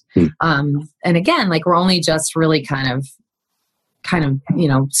traumatized. And again, we're only just really kind of,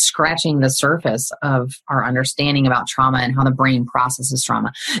 scratching the surface of our understanding about trauma and how the brain processes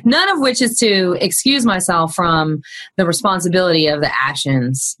trauma. None of which is to excuse myself from the responsibility of the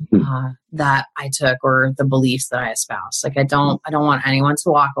actions that I took or the beliefs that I espouse. I don't want anyone to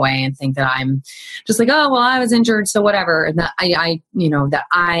walk away and think that I'm just like, oh, well, I was injured, so whatever. And that that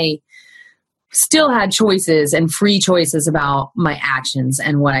I still had choices and free choices about my actions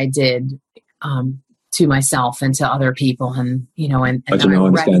and what I did to myself and to other people, and but I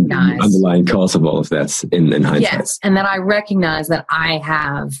understand the underlying cause of all of that in hindsight. Yes, and that I recognize that I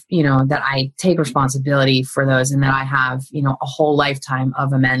have, that I take responsibility for those, and that I have, a whole lifetime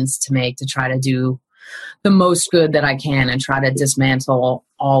of amends to make to try to do the most good that I can and try to dismantle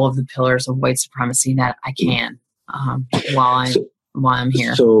all of the pillars of white supremacy that I can while I'm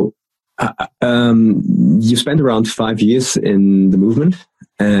here. So you spent around 5 years in the movement.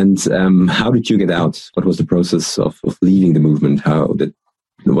 And how did you get out? What was the process of leaving the movement?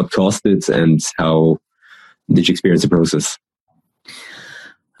 What caused it, and how did you experience the process?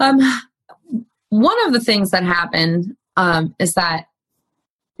 One of the things that happened is that,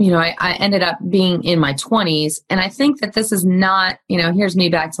 I ended up being in my 20s, and I think that this is not, here's me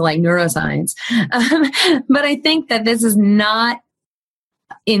back to neuroscience, but I think that this is not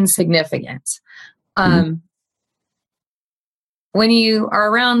insignificant. When you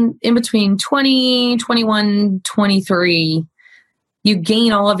are around in between 20, 21, 23, you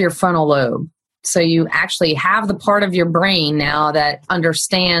gain all of your frontal lobe. So you actually have the part of your brain now that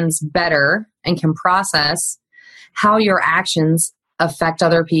understands better and can process how your actions affect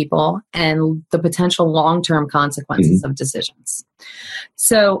other people and the potential long-term consequences of decisions.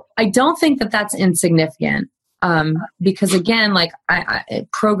 So I don't think that that's insignificant. Because again, like I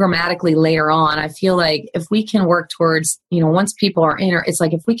programmatically later on, I feel like if we can work towards, once people are in, it's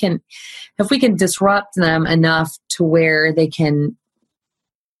like if we can disrupt them enough to where they can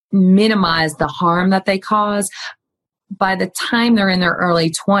minimize the harm that they cause, by the time they're in their early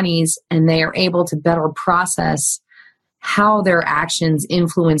 20s and they are able to better process how their actions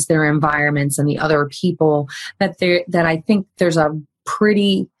influence their environments and the other people, that I think there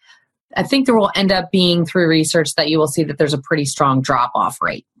will end up being, through research, that you will see that there's a pretty strong drop-off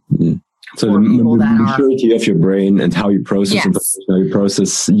rate. Mm-hmm. So the maturity of your brain and how you process information, how you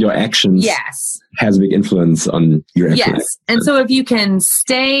process your actions has a big influence on your actual actions. And so if you can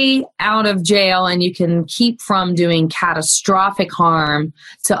stay out of jail and you can keep from doing catastrophic harm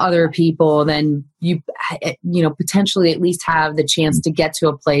to other people, then you potentially at least have the chance to get to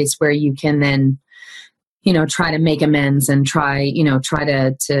a place where you can then try to make amends and try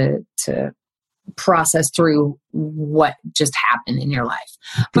to process through what just happened in your life.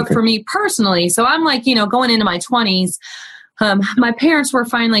 But for me personally, so I'm like, going into my 20s, my parents were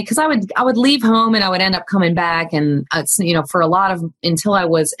finally, because I would leave home and I would end up coming back, and for a lot of, until I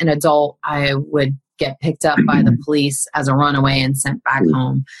was an adult, I would get picked up by the police as a runaway and sent back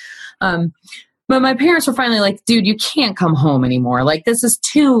home. But my parents were finally like, dude, you can't come home anymore. Like, this is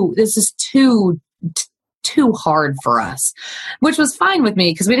too hard for us, which was fine with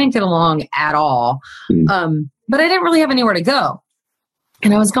me because we didn't get along at all. But I didn't really have anywhere to go.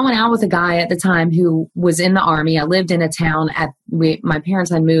 And I was going out with a guy at the time who was in the Army. I lived in a town my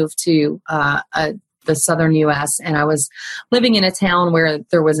parents had moved to the southern U.S., and I was living in a town where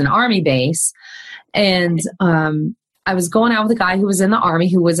there was an Army base. And I was going out with a guy who was in the Army,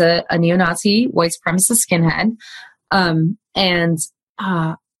 who was a neo-Nazi white supremacist skinhead. And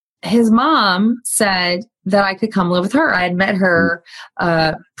his mom said that I could come live with her. I had met her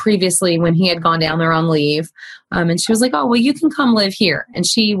previously when he had gone down there on leave. And she was like, oh, well, you can come live here. And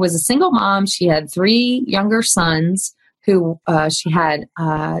she was a single mom. She had 3 younger sons who she had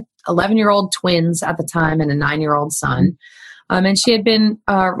 11-year-old twins at the time and a 9-year-old son. And she had been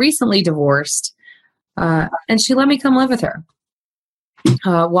recently divorced. And she let me come live with her.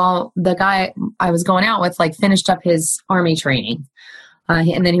 While the guy I was going out with finished up his Army training.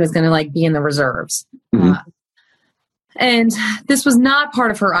 And then he was going to be in the reserves. And this was not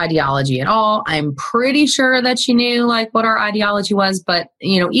part of her ideology at all. I'm pretty sure that she knew what our ideology was. But,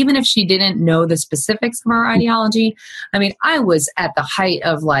 even if she didn't know the specifics of our ideology, I mean, I was at the height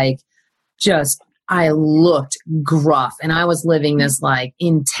of I looked gruff, and I was living this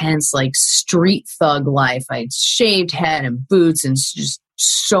intense, street thug life. I had shaved head and boots and just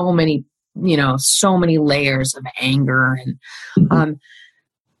so many layers of anger.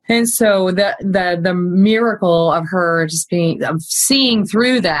 And so the miracle of her of seeing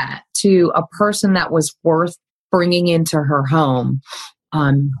through that to a person that was worth bringing into her home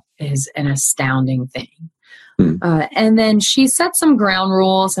is an astounding thing. And then she set some ground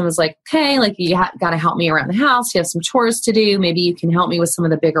rules and was like, okay, you got to help me around the house. You have some chores to do. Maybe you can help me with some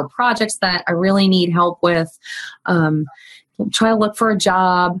of the bigger projects that I really need help with. Try to look for a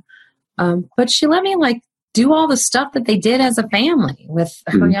job. But she let me do all the stuff that they did as a family with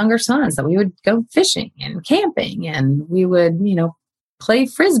her younger sons, that we would go fishing and camping, and we would, play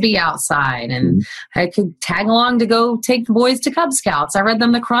Frisbee outside, and I could tag along to go take the boys to Cub Scouts. I read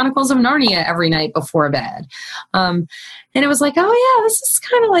them the Chronicles of Narnia every night before bed. And it was like, oh yeah, this is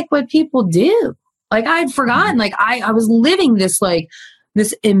kind of what people do. I'd forgotten, I was living this,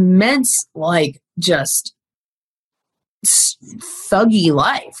 this immense, just thuggy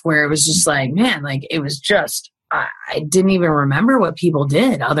life where it was just man, it was just, I didn't even remember what people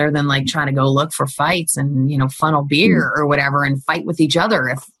did other than trying to go look for fights and, funnel beer or whatever and fight with each other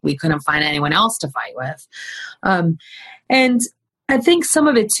if we couldn't find anyone else to fight with. And I think some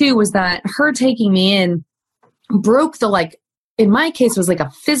of it too was that her taking me in broke the, in my case, was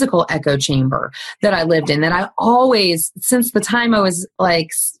a physical echo chamber that I lived in, that I always, since the time I was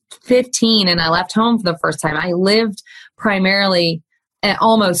 15 and I left home for the first time, I lived primarily and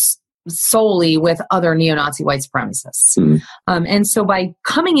almost solely with other neo-Nazi white supremacists. And so by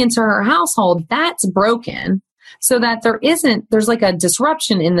coming into her household, that's broken, so that there's a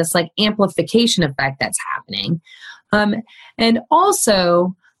disruption in this amplification effect that's happening. And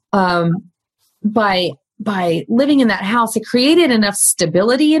also by living in that house, it created enough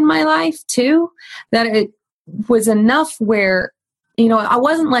stability in my life too, that it was enough where, I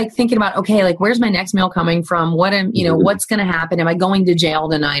wasn't thinking about, okay, where's my next meal coming from? What's going to happen? Am I going to jail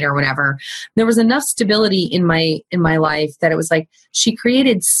tonight or whatever? There was enough stability in my life that it was she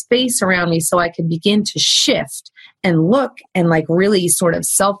created space around me so I could begin to shift and look and really sort of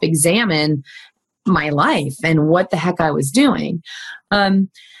self-examine my life and what the heck I was doing. And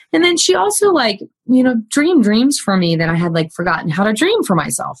then she also dreamed dreams for me that I had forgotten how to dream for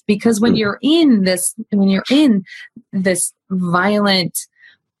myself, because when you're in this violent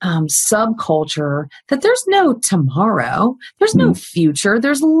subculture, that there's no tomorrow, there's no future,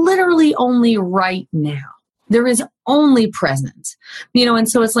 there's literally only right now. There is only present, and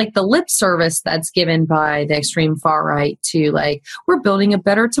so it's the lip service that's given by the extreme far right to we're building a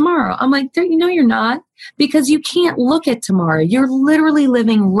better tomorrow. I'm you're not, because you can't look at tomorrow. You're literally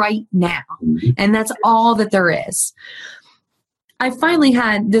living right now. And that's all that there is. I finally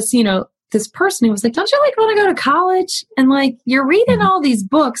had this, this person who was don't you want to go to college? And you're reading all these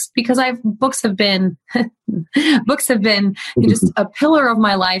books, because books have been just a pillar of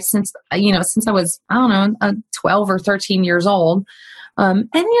my life since I was, 12 or 13 years old. And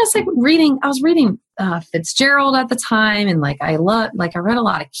it's I was reading Fitzgerald at the time. And I read a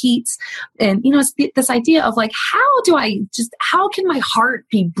lot of Keats, and, it's this idea of how can my heart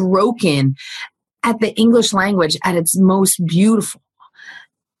be broken at the English language at its most beautiful,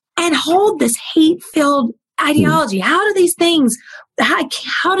 and hold this hate-filled ideology? How do these things,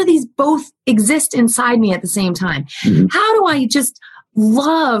 how do these both exist inside me at the same time? How do I just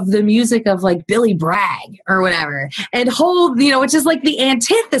love the music of Billy Bragg or whatever, and hold, which is the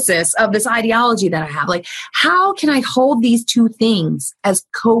antithesis of this ideology that I have? How can I hold these two things as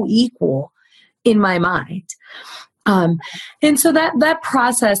co-equal in my mind? And so that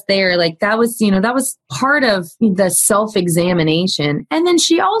process there, that was part of the self-examination. And then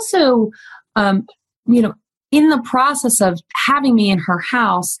she also, in the process of having me in her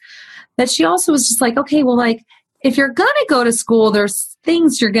house, that she also was just okay, well, if you're going to go to school, there's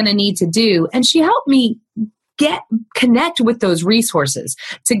things you're going to need to do. And she helped me connect with those resources,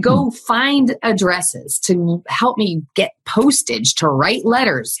 to go find addresses, to help me get postage, to write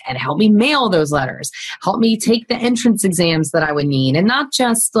letters and help me mail those letters, help me take the entrance exams that I would need, and not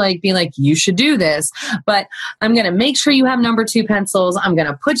just be you should do this, but I'm going to make sure you have number 2 pencils. I'm going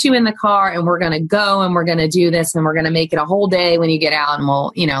to put you in the car, and we're going to go, and we're going to do this, and we're going to make it a whole day when you get out, and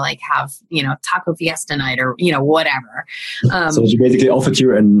we'll, have, taco fiesta night, or, whatever. So she basically offered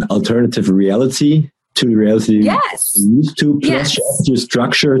you an alternative reality to the reality yes. used to, plus your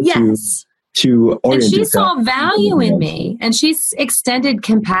structure yes. to orient. And she yourself. saw value in me, and she's extended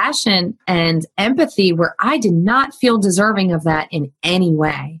compassion and empathy where I did not feel deserving of that in any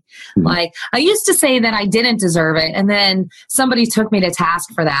way. I used to say that I didn't deserve it, and then somebody took me to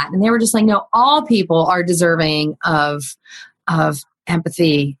task for that, and they were just no, all people are deserving of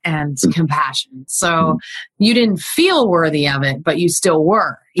empathy and compassion. So you didn't feel worthy of it, but you still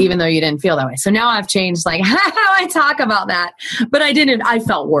were, even though you didn't feel that way. So now I've changed how I talk about that, but I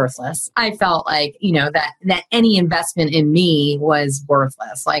felt worthless. I felt that any investment in me was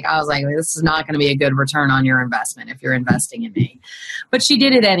worthless. I was this is not going to be a good return on your investment if you're investing in me. But she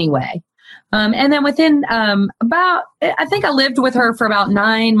did it anyway. And then within I think I lived with her for about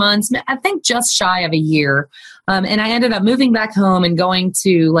 9 months, I think just shy of a year. And I ended up moving back home and going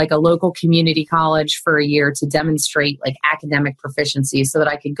to a local community college for a year to demonstrate academic proficiency, so that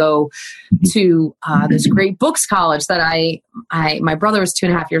I could go to this great books college that my brother was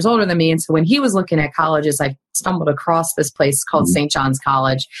 2.5 years older than me. And so when he was looking at colleges, I stumbled across this place called St. John's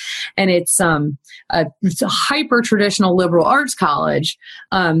College. And it's a hyper traditional liberal arts college.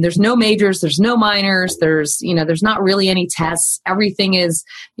 There's no majors, there's no minors, there's not really any tests. Everything is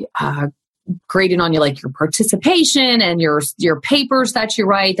graded on your participation and your papers that you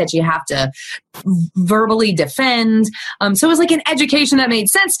write that you have to verbally defend. So it was an education that made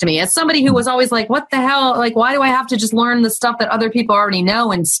sense to me as somebody who was always what the hell, why do I have to just learn the stuff that other people already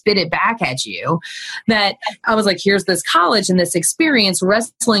know and spit it back at you? That I was here's this college and this experience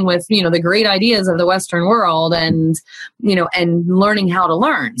wrestling with, the great ideas of the Western world, and, and learning how to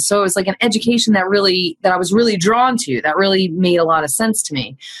learn. So it was an education that I was really drawn to, that really made a lot of sense to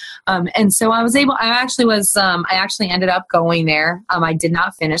me. And so I actually ended up going there. I did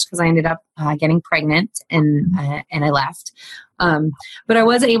not finish because I ended up getting pregnant, and I left. But I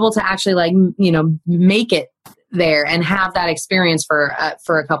was able to actually make it there and have that experience for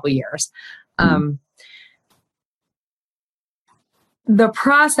a couple years. The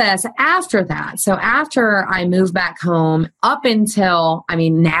process after that, so after I moved back home, up until,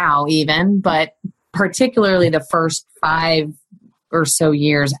 now even, but particularly the first 5 or so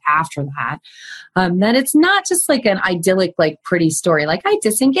years after that, that it's not just an idyllic, pretty story. I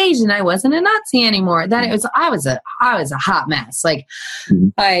disengaged and I wasn't a Nazi anymore. That I was a hot mess.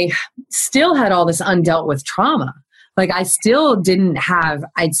 I still had all this undealt with trauma. I still didn't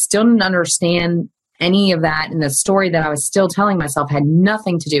understand any of that. And the story that I was still telling myself had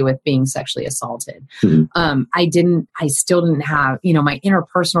nothing to do with being sexually assaulted. I still didn't have, my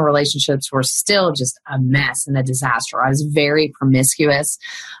interpersonal relationships were still just a mess and a disaster. I was very promiscuous.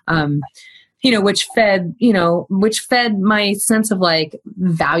 Which fed my sense of like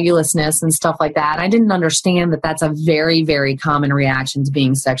valuelessness and stuff like that. I didn't understand that that's a very, very common reaction to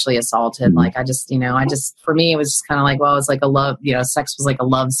being sexually assaulted. Like for me, it was just kind of like, well, it's like a love, sex was like a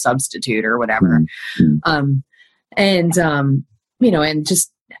love substitute or whatever. And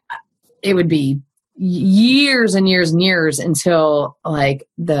just, it would be years and years and years until like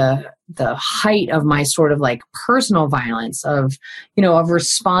the height of my sort of like personal violence of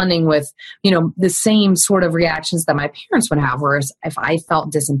responding with, the same sort of reactions that my parents would have, whereas if I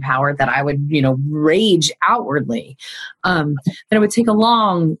felt disempowered that I would, rage outwardly. And it would take a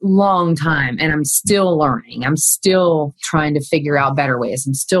long, long time. And I'm still learning. I'm still trying to figure out better ways.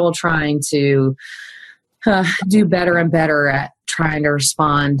 I'm still trying to do better and better at trying to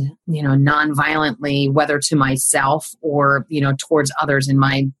respond, non-violently, whether to myself or, towards others in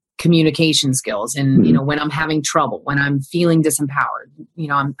my communication skills. And, when I'm having trouble, when I'm feeling disempowered,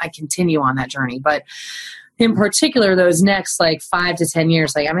 I continue on that journey. But in particular, those next like 5 to 10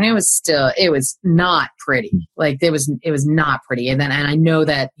 years, it was not pretty. Like it was not pretty. And I know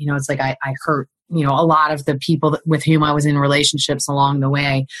that, it's like I hurt, a lot of the people with whom I was in relationships along the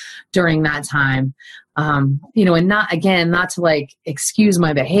way during that time. And not to like excuse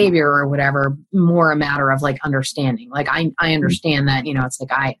my behavior or whatever, more a matter of like understanding. Like I understand that, it's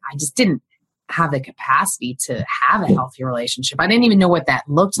like I just didn't have the capacity to have a healthy relationship. I didn't even know what that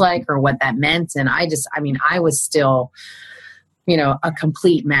looked like or what that meant. And I was still, a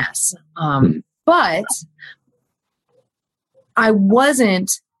complete mess. But I wasn't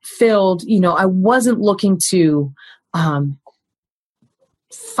filled, I wasn't looking to,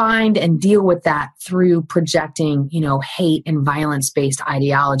 find and deal with that through projecting, hate and violence-based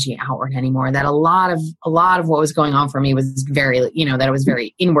ideology outward anymore. That a lot of what was going on for me was very, that it was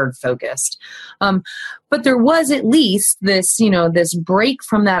very inward focused. But there was at least this, this break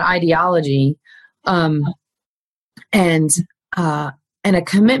from that ideology, and a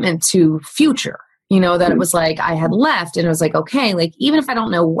commitment to future. That it was like I had left and it was like, okay, like even if I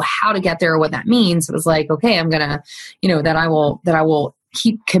don't know how to get there or what that means, it was like, okay, I'm gonna, that I will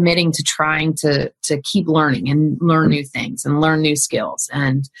keep committing to trying to keep learning and learn new things and learn new skills.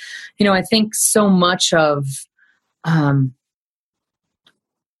 And, I think so much of the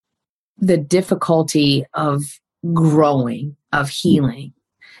difficulty of growing, of healing,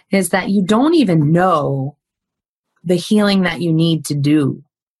 is that you don't even know the healing that you need to do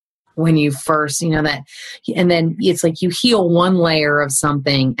when you first, and then it's like you heal one layer of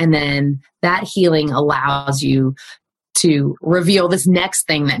something and then that healing allows you to reveal this next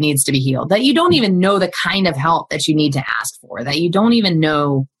thing that needs to be healed, that you don't even know the kind of help that you need to ask for, that you don't even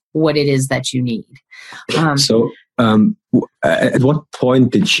know what it is that you need. At what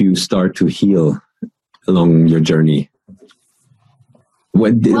point did you start to heal along your journey?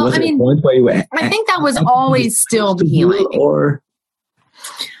 I think that was always still healing. Or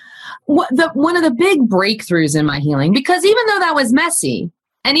one of the big breakthroughs in my healing, because even though that was messy,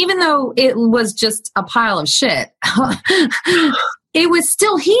 and even though it was just a pile of shit, it was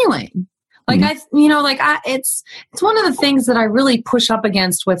still healing. Like it's one of the things that I really push up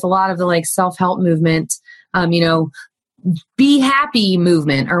against with a lot of the like self-help movement, be happy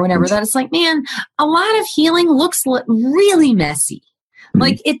movement or whatever, that it's like, man, a lot of healing looks really messy.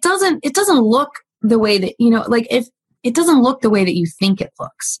 Like it doesn't look the way that, if it doesn't look the way that you think it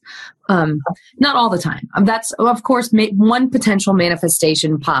looks. Not all the time. That's, of course, one potential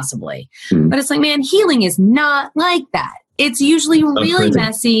manifestation possibly. But it's like, man, healing is not like that. It's usually really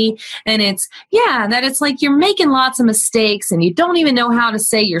messy, and it's like you're making lots of mistakes and you don't even know how to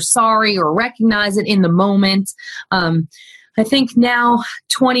say you're sorry or recognize it in the moment. I think now,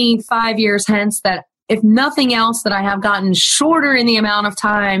 25 years hence, that if nothing else, that I have gotten shorter in the amount of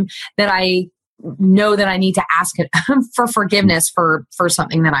time that I know that I need to ask it for forgiveness for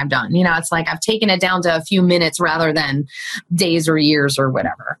something that I've done. It's like I've taken it down to a few minutes rather than days or years or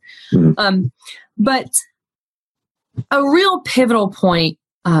whatever. But a real pivotal point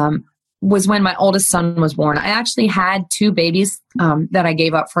was when my oldest son was born. I actually had 2 babies that I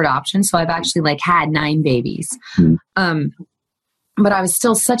gave up for adoption. So I've actually had 9 babies. But I was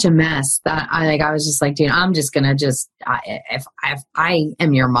still such a mess that I was just like, dude, I'm just going to if I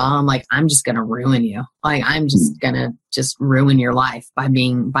am your mom, like, I'm just going to ruin you. Like, I'm just going to ruin your life by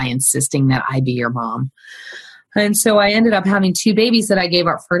insisting that I be your mom. And so I ended up having 2 babies that I gave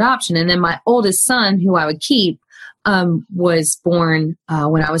up for adoption. And then my oldest son, who I would keep, was born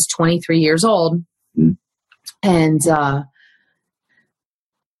when I was 23 years old. Mm. And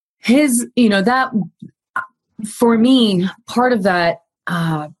his, that for me, part of that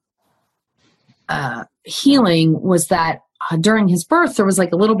healing was that during his birth, there was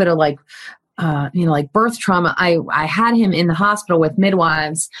like a little bit of like birth trauma. I had him in the hospital with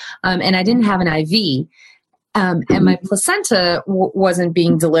midwives, and I didn't have an IV. And my placenta wasn't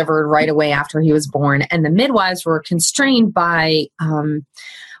being delivered right away after he was born. And the midwives were constrained by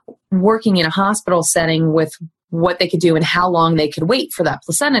working in a hospital setting with what they could do and how long they could wait for that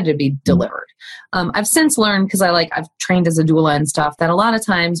placenta to be delivered. I've since learned, because I've trained as a doula and stuff, that a lot of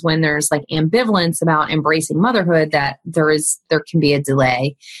times when there's like ambivalence about embracing motherhood, that there can be a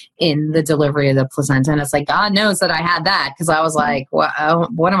delay in the delivery of the placenta. And it's like, God knows that I had that, because I was like, what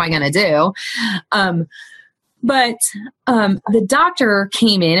am I going to do? But the doctor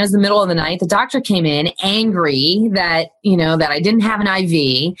came in. It was the middle of the night. The doctor came in angry that I didn't have an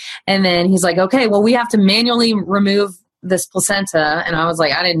IV. And then he's like, okay, well, we have to manually remove this placenta. And I was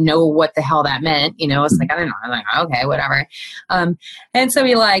like, I didn't know what the hell that meant. It's like, I didn't know. I was like, okay, whatever. And so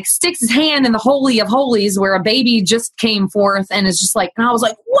he like sticks his hand in the Holy of Holies where a baby just came forth, and it's just like, and I was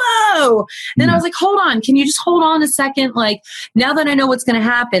like, whoa. And then I was like, hold on. Can you just hold on a second? Like, now that I know what's going to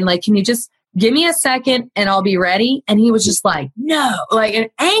happen, like, can you just give me a second and I'll be ready? And he was just like, no, like, and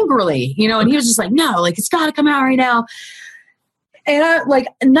angrily, and he was just like, no, like, it's got to come out right now. And I, like,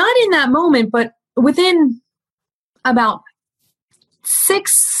 not in that moment, but within about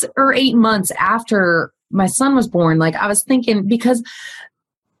 6 or 8 months after my son was born, like, I was thinking, because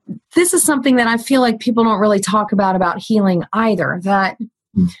this is something that I feel like people don't really talk about healing either, that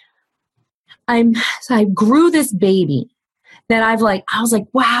I grew this baby that I was like,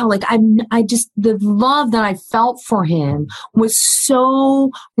 wow, like the love that I felt for him was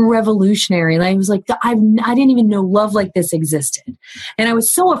so revolutionary. Like, I was like, I didn't even know love like this existed. And I was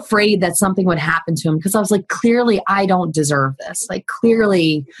so afraid that something would happen to him, because I was like, clearly I don't deserve this. Like,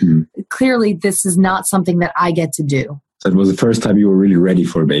 clearly this is not something that I get to do. So it was the first time you were really ready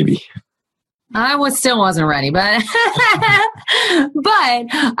for a baby. I still wasn't ready, but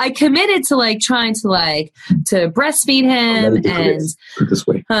I committed to like trying to breastfeed him, and this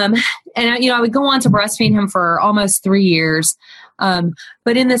way. And I would go on to breastfeed him for almost 3 years.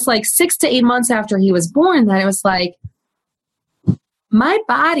 But in this like 6 to 8 months after he was born, that it was like my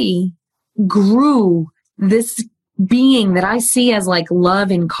body grew this being that I see as like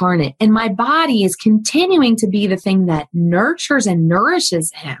love incarnate, and my body is continuing to be the thing that nurtures and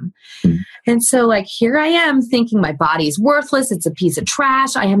nourishes him. And so like, here I am thinking my body is worthless. It's a piece of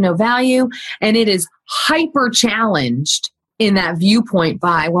trash. I have no value. And it is hyper challenged in that viewpoint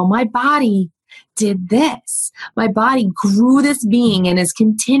by, well, my body did this. My body grew this being and is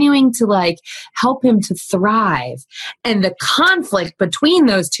continuing to like help him to thrive. And the conflict between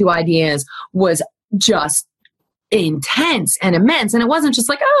those two ideas was just intense and immense. And it wasn't just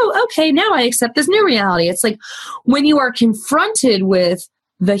like, oh, okay, now I accept this new reality. It's like when you are confronted with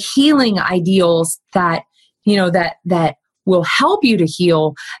the healing ideals that, that will help you to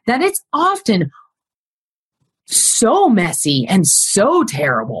heal, that it's often so messy and so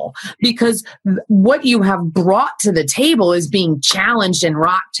terrible, because what you have brought to the table is being challenged and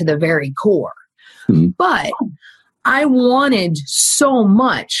rocked to the very core. Mm-hmm. But I wanted so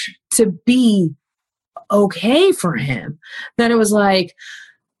much to be okay for him that it was like,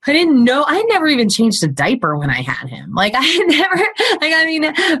 I didn't know. I had never even changed a diaper when I had him. Like, I had never,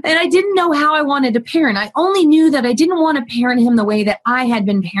 and I didn't know how I wanted to parent. I only knew that I didn't want to parent him the way that I had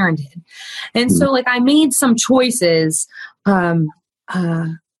been parented. And so like, I made some choices, from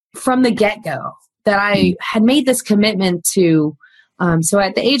the get-go, that I had made this commitment to. So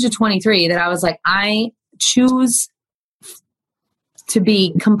at the age of 23, that I was like, I choose to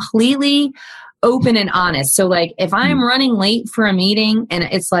be completely open and honest. So like, if I'm running late for a meeting and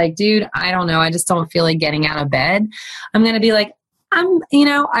it's like, dude, I don't know, I just don't feel like getting out of bed, I'm going to be like, I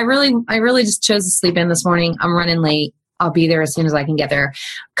really just chose to sleep in this morning. I'm running late. I'll be there as soon as I can get there,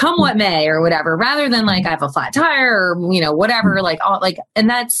 come what may, or whatever, rather than like, I have a flat tire or, whatever, and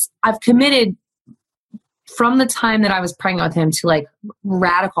that's, I've committed from the time that I was pregnant with him to like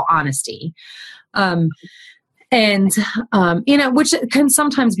radical honesty. Which can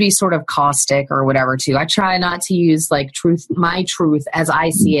sometimes be sort of caustic or whatever too. I try not to use like my truth as I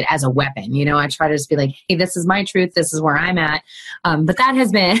see it, as a weapon. I try to just be like, hey, this is my truth. This is where I'm at. But that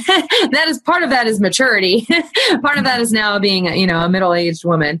has been, part of that is maturity. Part of that is now being, a middle-aged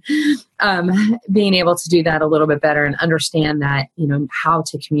woman, being able to do that a little bit better and understand that, how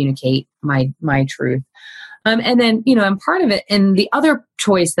to communicate my truth. And then, and part of it, and the other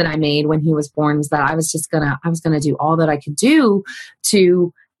choice that I made when he was born was that I was going to do all that I could do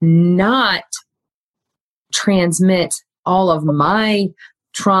to not transmit all of my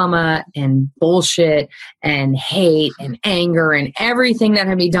trauma and bullshit and hate and anger and everything that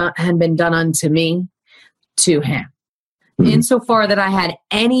had been done unto me to him. Insofar that I had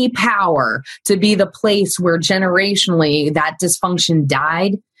any power to be the place where generationally that dysfunction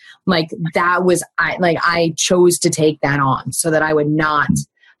died, like that was, I chose to take that on so that I would not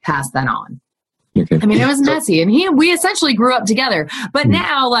pass that on. Okay. I mean, it was messy, and we essentially grew up together. But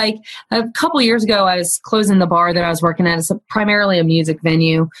now, like a couple years ago, I was closing the bar that I was working at. It's primarily a music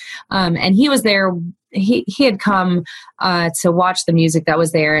venue, and he was there. He had come to watch the music that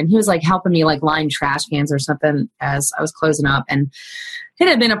was there, and he was like helping me like line trash cans or something as I was closing up. And it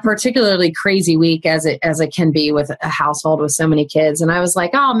had been a particularly crazy week, as it can be with a household with so many kids. And I was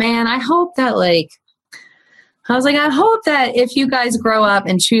like, oh man, I hope that I hope that if you guys grow up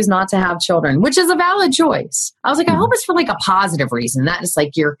and choose not to have children, which is a valid choice, I was like, I hope it's for like a positive reason. That is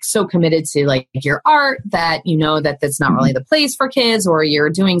like you're so committed to like your art that you know that that's not really the place for kids, or you're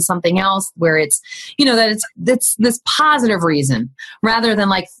doing something else where it's, you know, that it's this positive reason rather than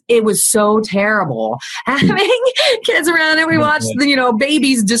like it was so terrible having kids around and we watched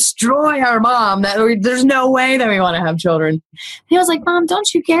babies destroy our mom that there's no way that we want to have children. And he was like, Mom,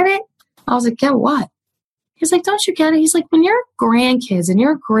 don't you get it? I was like, get what? He's like, don't you get it? He's like, when your grandkids and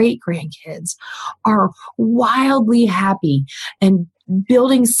your great-grandkids are wildly happy and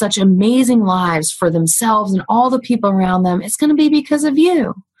building such amazing lives for themselves and all the people around them, it's going to be because of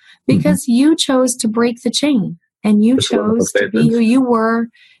you. Because you chose to break the chain and you chose to be who you were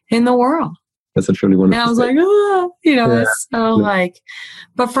in the world. That's a truly wonderful. And I was like, oh, it's so like,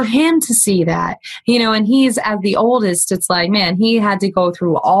 but for him to see that, and he's as the oldest, it's like, man, he had to go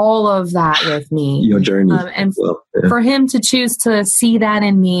through all of that with me. Your journey. And for him to choose to see that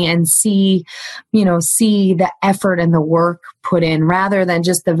in me and see the effort and the work put in rather than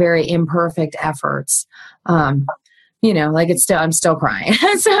just the very imperfect efforts. I'm still crying.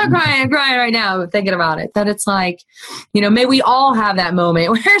 I'm still crying right now thinking about it. That it's like, may we all have that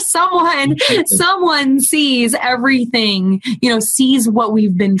moment where someone sees everything, sees what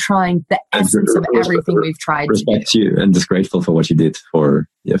we've been trying, the essence of everything we've tried to do. Respect you and just grateful for what you did for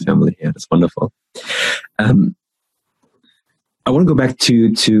your family. Yeah, that's wonderful. I want to go back to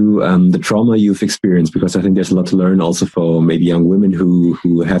the trauma you've experienced, because I think there's a lot to learn also for maybe young women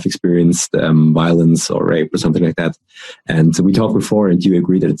who have experienced violence or rape or something like that. And so we talked before, and you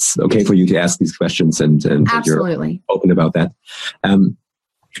agree that it's okay for you to ask these questions and absolutely you're open about that.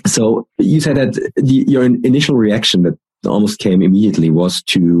 So you said that your initial reaction that almost came immediately was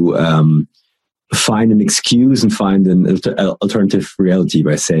to find an excuse and find an alternative reality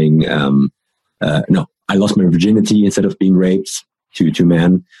by saying, no, I lost my virginity instead of being raped to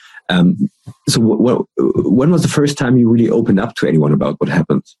men. So when was the first time you really opened up to anyone about what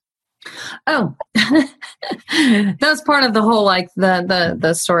happened? Oh, that was part of the whole, like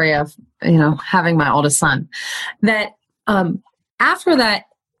the story of, having my oldest son. That after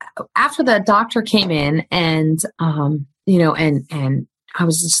the doctor came in and, and I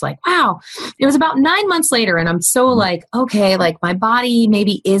was just like, wow. It was about 9 months later, and I'm so like, okay, like my body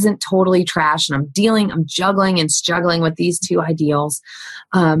maybe isn't totally trash, and I'm juggling and struggling with these two ideals.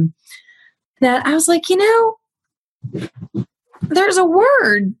 That I was like, there's a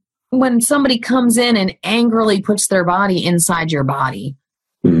word when somebody comes in and angrily puts their body inside your body.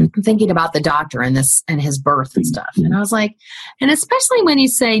 I'm thinking about the doctor and his birth and stuff. And I was like, and especially when you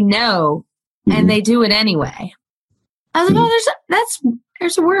say no and they do it anyway. I was like, oh,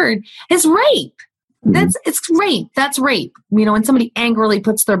 there's a word. It's rape. It's rape. That's rape. When somebody angrily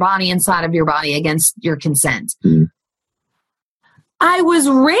puts their body inside of your body against your consent. I was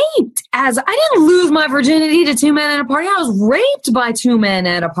raped I didn't lose my virginity to two men at a party. I was raped by two men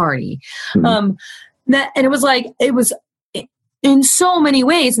at a party. And it was in so many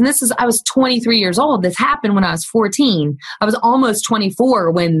ways. And I was 23 years old. This happened when I was 14. I was almost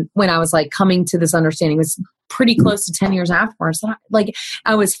 24 when I was like coming to this understanding. It was pretty close to 10 years afterwards. Like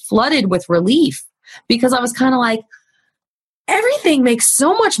I was flooded with relief because I was kind of like, everything makes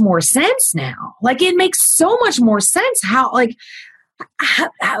so much more sense now. Like it makes so much more sense how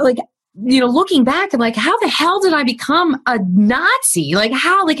looking back and like, how the hell did I become a Nazi? Like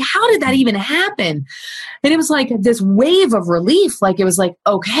how did that even happen? And it was like this wave of relief. Like, it was like,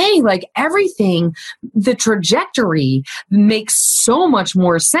 okay, like everything, the trajectory makes so much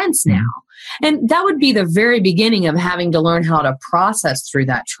more sense now. And that would be the very beginning of having to learn how to process through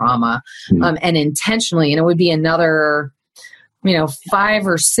that trauma, and intentionally. And it would be another, 5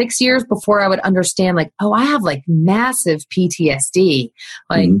 or 6 years before I would understand, like, oh, I have like massive PTSD.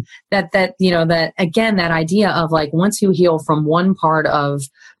 Like that again, that idea of like, once you heal from one part of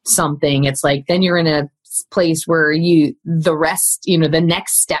something, it's like, then you're in a this place where the rest, the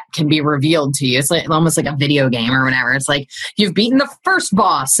next step can be revealed to you. It's like almost like a video game or whatever. It's like you've beaten the first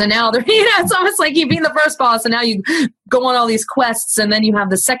boss, and now it's almost like you've beaten the first boss, and now you go on all these quests, and then you have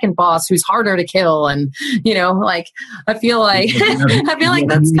the second boss who's harder to kill, and like I feel like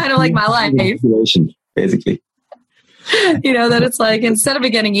that's kind of like my life, basically. That it's like instead of it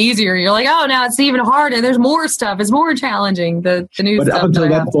getting easier, you're like, oh, now it's even harder. There's more stuff. It's more challenging. The new but stuff. But up until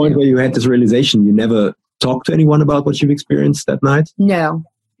that point where you had this realization, you never talked to anyone about what you've experienced that night? No,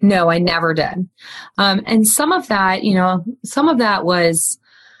 I never did. And some of that, was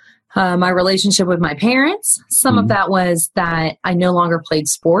my relationship with my parents. Some of that was that I no longer played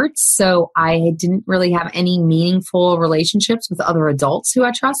sports. So I didn't really have any meaningful relationships with other adults who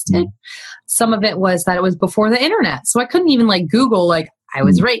I trusted. Some of it was that it was before the internet. So I couldn't even like Google, like I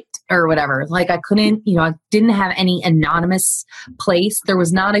was raped or whatever. Like I couldn't, I didn't have any anonymous place. There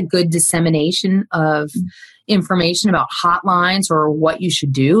was not a good dissemination of information about hotlines or what you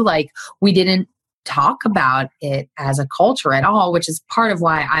should do. Like we didn't talk about it as a culture at all, which is part of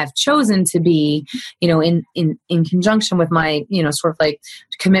why I've chosen to be, in conjunction with my, sort of like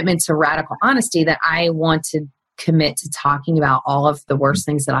commitment to radical honesty, that I want to commit to talking about all of the worst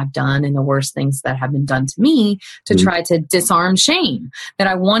things that I've done and the worst things that have been done to me to try to disarm shame. That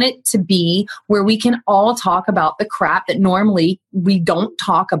I want it to be where we can all talk about the crap that normally we don't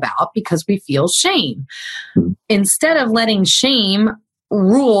talk about because we feel shame. Instead of letting shame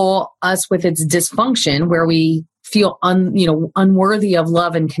rule us with its dysfunction where we feel unworthy of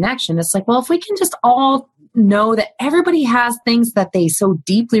love and connection. It's like, well, if we can just all know that everybody has things that they so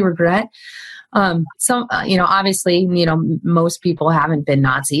deeply regret. Obviously, most people haven't been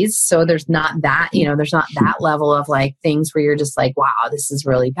Nazis. So there's not that, there's not that level of like things where you're just like, wow, this is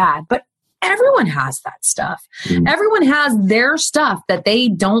really bad. But everyone has that stuff. Everyone has their stuff that they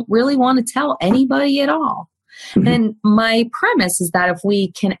don't really want to tell anybody at all. And my premise is that if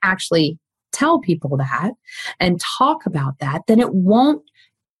we can actually tell people that and talk about that, then it won't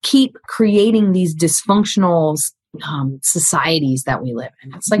keep creating these dysfunctional societies that we live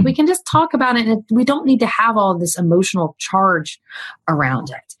in. It's like we can just talk about it and we don't need to have all this emotional charge around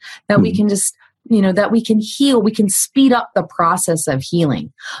it. That we can just, that we can heal, we can speed up the process of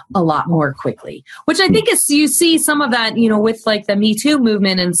healing a lot more quickly, which I think is, you see some of that, with like the Me Too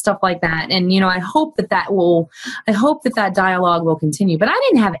movement and stuff like that. And, I hope that that dialogue will continue, but I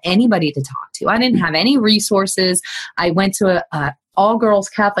didn't have anybody to talk to. I didn't have any resources. I went to a all-girls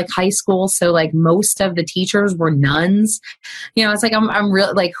Catholic high school, so like most of the teachers were nuns. It's like I'm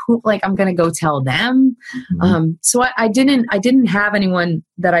really like who, like I'm gonna go tell them. So I didn't have anyone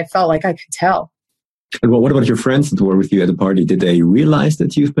that I felt like I could tell. And what about your friends that were with you at the party? Did they realize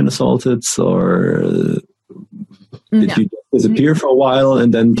that you've been assaulted, or did you disappear for a while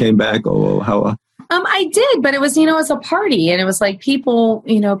and then came back? Or how? I did, but it was it was a party, and it was like people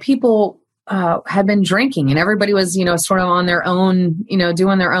had been drinking, and everybody was, sort of on their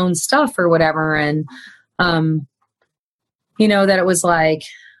doing their own stuff or whatever. And, that it was like,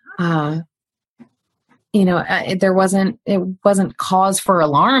 it wasn't cause for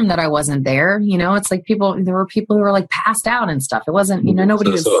alarm that I wasn't there. It's like there were people who were like passed out and stuff. It wasn't,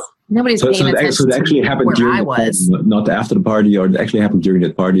 nobody's paying attention. So it actually happened during I was. Not after the party, or it actually happened during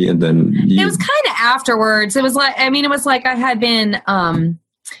that party. And then it was kind of afterwards. It was like, it was like I had been,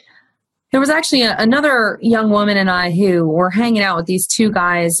 there was actually another young woman and I who were hanging out with these two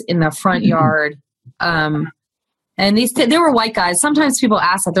guys in the front yard. And they were white guys. Sometimes people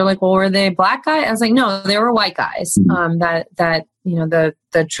ask that. They're like, well, were they black guys? I was like, no, they were white guys. The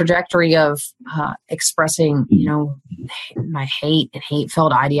trajectory of expressing, my hate and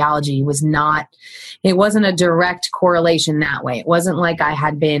hate-filled ideology it wasn't a direct correlation that way. It wasn't like I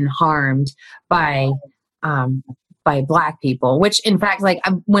had been harmed by black people, which in fact, like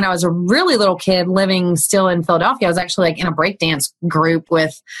when I was a really little kid living still in Philadelphia, I was actually like in a breakdance group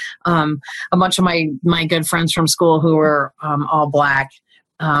with a bunch of my good friends from school who were all black.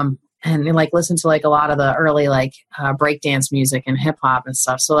 And they like listened to like a lot of the early like breakdance music and hip hop and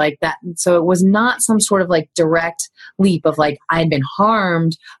stuff. So like that, so it was not some sort of like direct leap of like I had been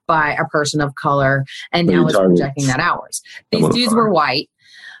harmed by a person of color and now was projecting that outwards. These dudes were white.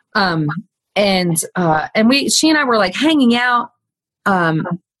 And she and I were like hanging out,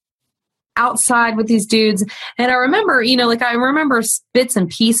 outside with these dudes. And I remember, I remember bits and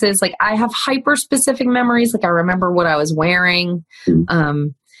pieces, like I have hyper specific memories. Like I remember what I was wearing. I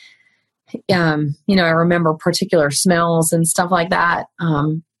remember particular smells and stuff like that.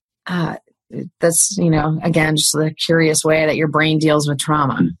 That's, again, just the curious way that your brain deals with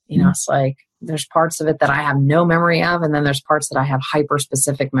trauma. It's like, there's parts of it that I have no memory of, and then there's parts that I have hyper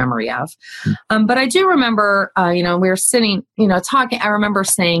specific memory of. But I do remember, we were sitting, talking. I remember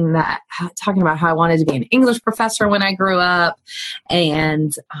talking about how I wanted to be an English professor when I grew up,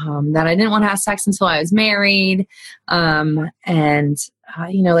 and that I didn't want to have sex until I was married. I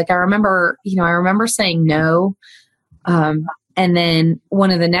remember saying no. And then one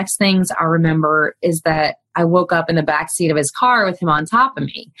of the next things I remember is that I woke up in the backseat of his car with him on top of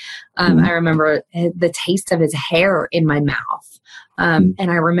me. I remember the taste of his hair in my mouth. And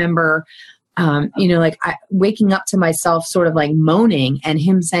I remember, waking up to myself sort of like moaning and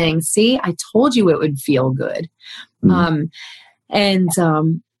him saying, see, I told you it would feel good. And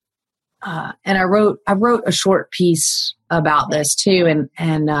I wrote a short piece about this too. And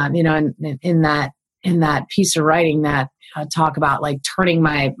in that piece of writing that talk about like turning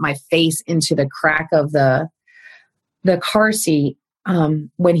my face into the crack of the car seat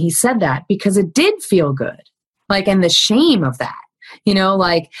when he said that, because it did feel good. Like, and the shame of that,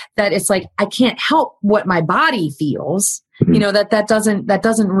 like that it's like, I can't help what my body feels, that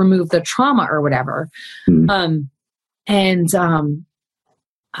doesn't remove the trauma or whatever.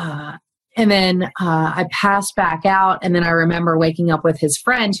 And then I passed back out, and then I remember waking up with his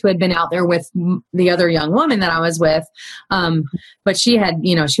friend who had been out there with the other young woman that I was with. But she had,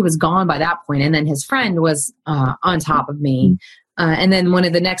 she was gone by that point, and then his friend was on top of me. And then one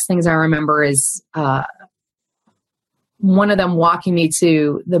of the next things I remember is one of them walking me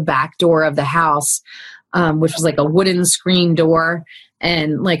to the back door of the house, which was like a wooden screen door.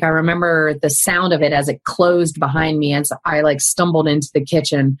 And like, I remember the sound of it as it closed behind me. And so I like stumbled into the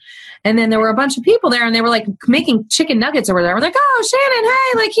kitchen, and then there were a bunch of people there, and they were like making chicken nuggets over there. We're like, oh, Shannon,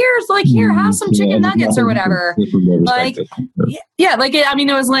 hey, here, have some chicken nuggets or whatever. Like, yeah, like,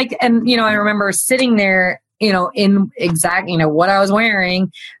 it was like, and, I remember sitting there, in exact, what I was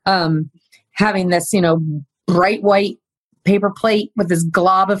wearing, having this, bright white paper plate with this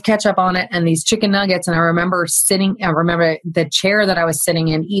glob of ketchup on it and these chicken nuggets. And I remember the chair that I was sitting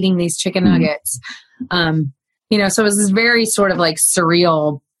in eating these chicken nuggets. So it was this very sort of like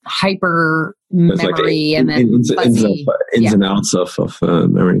surreal, hyper memory, like and then ins and outs of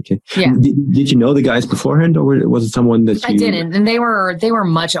memory. Yeah. Did you know the guys beforehand, or was it someone that I didn't? And they were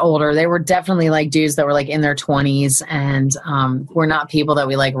much older. They were definitely like dudes that were like in their 20s, and were not people that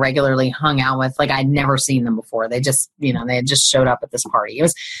we like regularly hung out with. Like, I'd never seen them before. They just, they had just showed up at this party. It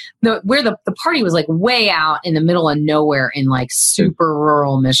was the party was like way out in the middle of nowhere in like super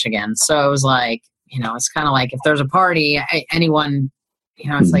rural Michigan. So it was like, it's kind of like if there's a party, anyone,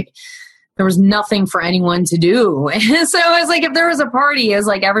 it's like there was nothing for anyone to do. So it was like if there was a party, it was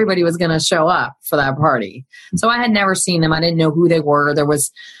like everybody was going to show up for that party. So I had never seen them. I didn't know who they were. There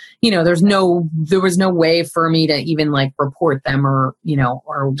was, there was no way for me to even like report them or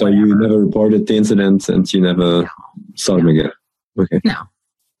or so whatever. You never reported the incident, and you never saw them again. Okay. No.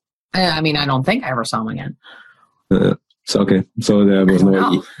 I don't think I ever saw them again. So there was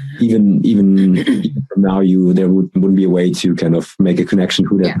no even from now there wouldn't be a way to kind of make a connection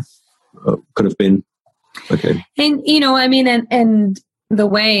who that could have been. Okay. And and the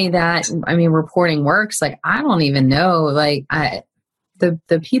way that reporting works, like I don't even know, like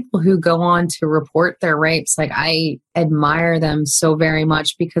the people who go on to report their rapes, like I admire them so very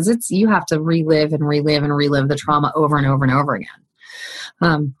much, because you have to relive the trauma over and over and over again.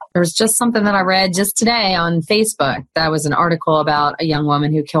 There was just something that I read just today on Facebook. That was an article about a young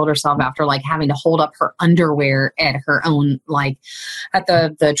woman who killed herself after like having to hold up her underwear at her own, like at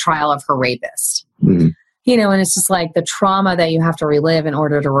the trial of her rapist. Mm-hmm. And it's just like the trauma that you have to relive in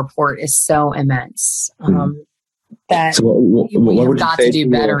order to report is so immense. That we've got to do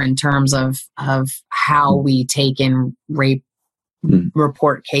better in terms of how we take in rape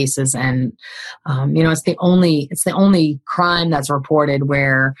report cases, and it's the only crime that's reported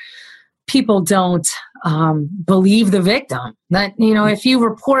where people don't believe the victim. That if you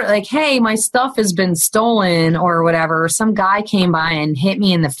report like, hey, my stuff has been stolen or whatever, some guy came by and hit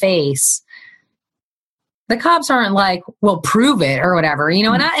me in the face, the cops aren't like, well, prove it or whatever, and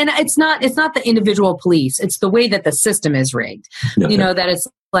it's not the individual police, it's the way that the system is rigged. That it's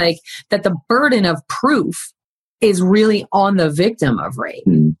like that the burden of proof is really on the victim of rape.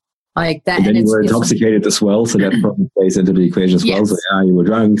 Like that. And then you were intoxicated as well, so that probably plays into the equation as well. So you were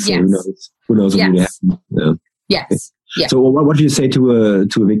drunk, so who knows what really happened. Yeah. Yes. Yeah. So what do you say to a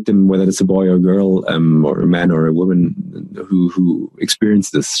victim, whether it's a boy or a girl, or a man or a woman who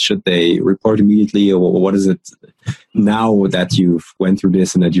experienced this? Should they report immediately, or what is it now that you've went through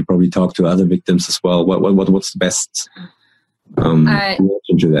this and that you probably talked to other victims as well? What's the best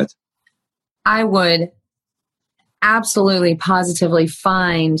reaction to that? I would absolutely positively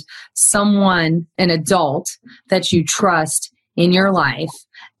find someone, an adult that you trust in your life,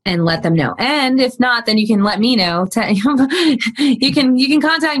 and let them know. And if not, then you can let me know. You can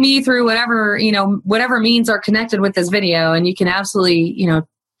contact me through whatever means are connected with this video, and you can absolutely,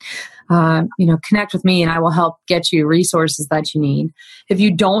 connect with me, and I will help get you resources that you need. If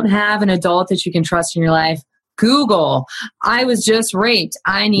you don't have an adult that you can trust in your life, Google, I was just raped,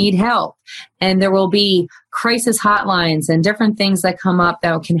 I need help. And there will be crisis hotlines and different things that come up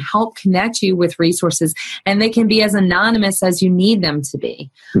that can help connect you with resources. And they can be as anonymous as you need them to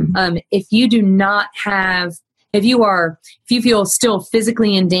be. If you do not have, if you feel still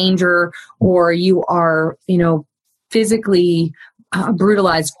physically in danger, or you are, physically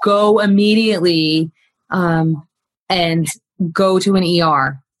brutalized, go immediately and go to an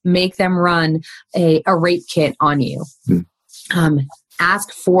ER. Make them run a rape kit on you.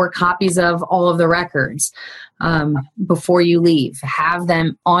 Ask for copies of all of the records before you leave. Have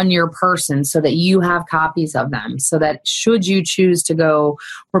them on your person so that you have copies of them, so that should you choose to go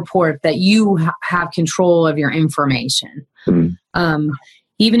report, that you have control of your information.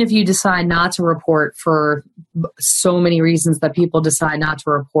 Even if you decide not to report for so many reasons that people decide not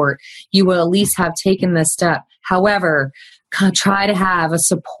to report, you will at least have taken this step. However, try to have a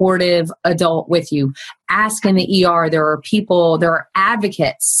supportive adult with you. Ask in the ER. There are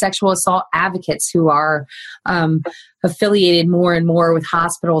advocates, sexual assault advocates, who are affiliated more and more with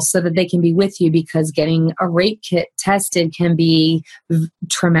hospitals so that they can be with you, because getting a rape kit tested can be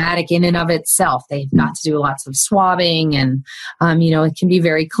traumatic in and of itself. They've got to do lots of swabbing, and, it can be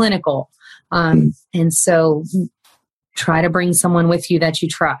very clinical. And so try to bring someone with you that you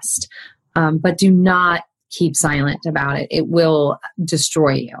trust, but do not keep silent about it. It will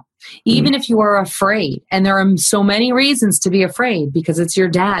destroy you. Even if you are afraid, and there are so many reasons to be afraid, because it's your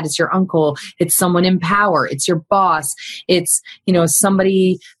dad, it's your uncle, it's someone in power, it's your boss, it's,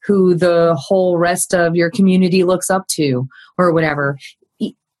 somebody who the whole rest of your community looks up to, or whatever.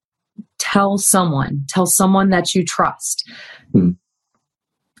 Tell someone that you trust.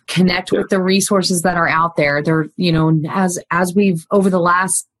 Connect with the resources that are out there. They're, as we've, over the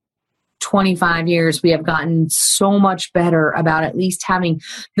last 25 years, we have gotten so much better about at least having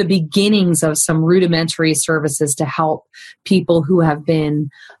the beginnings of some rudimentary services to help people who have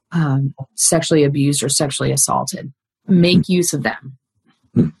been sexually abused or sexually assaulted. Make use of them.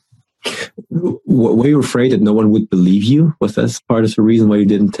 Were you afraid that no one would believe you? Was that part of the reason why you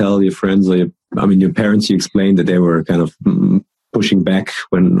didn't tell your friends or your parents? You explained that they were kind of pushing back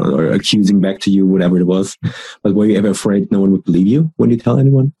or accusing back to you, whatever it was. But were you ever afraid no one would believe you when you tell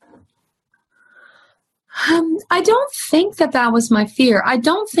anyone? I don't think that was my fear. I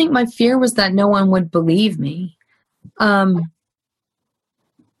don't think my fear was that no one would believe me. I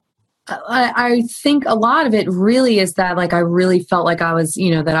think a lot of it really is that, I really felt like I was,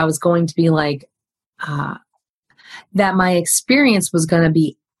 that I was going to be that my experience was going to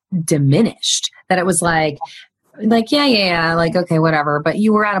be diminished. That it was okay, whatever. But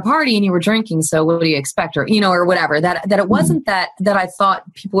you were at a party and you were drinking, so what do you expect? Or, or whatever. That it wasn't that I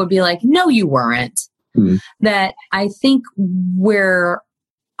thought people would be like, no, you weren't. That I think where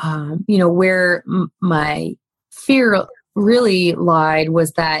my fear really lied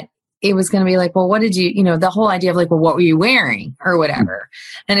was that it was going to be well, what did you, the whole idea of well, what were you wearing or whatever.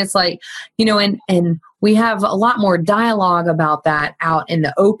 And it's and we have a lot more dialogue about that out in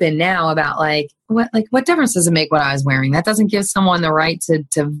the open now about what difference does it make what I was wearing? That doesn't give someone the right to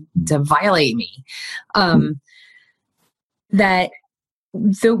violate me.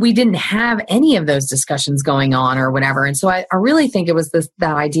 So we didn't have any of those discussions going on or whatever. And so I really think it was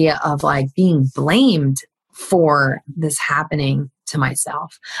that idea of being blamed for this happening to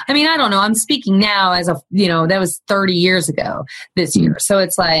myself. I mean, I don't know. I'm speaking now as that was 30 years ago this year. So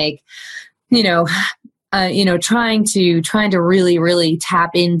it's trying to really, really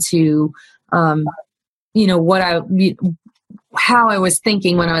tap into, how I was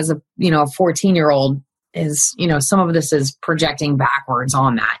thinking when I was a 14-year-old. Is some of this is projecting backwards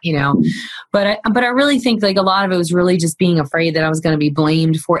on that, but I really think a lot of it was really just being afraid that I was going to be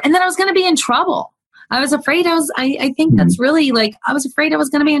blamed for it, and that I was going to be in trouble. I was afraid I think that's really I was afraid I was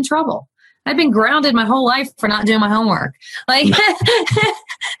going to be in trouble. I've been grounded my whole life for not doing my homework. So it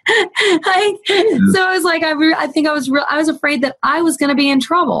was I think I was afraid that I was going to be in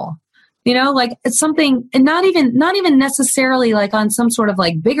trouble. It's something, and not even necessarily on some sort of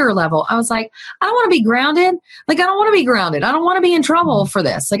bigger level. I was I don't want to be grounded. I don't want to be grounded. I don't want to be in trouble for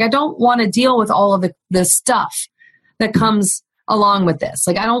this. I don't want to deal with all of the stuff that comes along with this.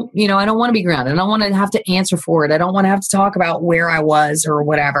 I don't want to be grounded. I don't want to have to answer for it. I don't want to have to talk about where I was or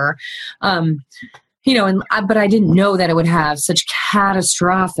whatever. but I didn't know that it would have such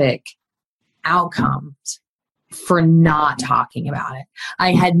catastrophic outcomes for not talking about it.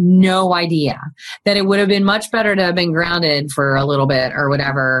 I had no idea that it would have been much better to have been grounded for a little bit or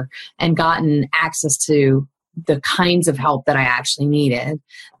whatever and gotten access to the kinds of help that I actually needed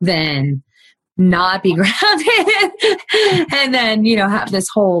than not be grounded and then, have this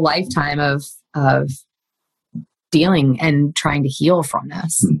whole lifetime of dealing and trying to heal from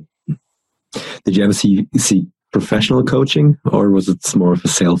this. Did you ever see professional coaching, or was it more of a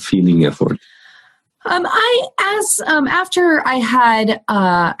self-healing effort? After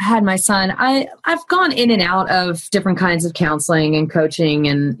I had my son, I've gone in and out of different kinds of counseling and coaching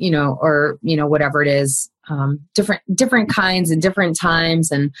and, whatever it is, different kinds and different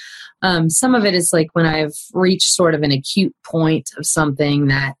times. And, some of it is like when I've reached sort of an acute point of something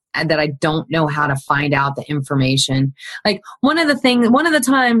that I don't know how to find out the information. Like one of the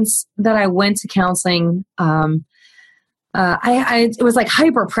times that I went to counseling, it was like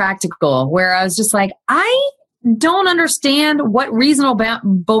hyper practical, where I was just like, I don't understand what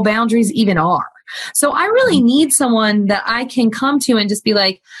reasonable boundaries even are. So I really need someone that I can come to and just be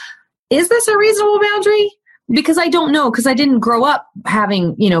like, is this a reasonable boundary? Because I don't know, because I didn't grow up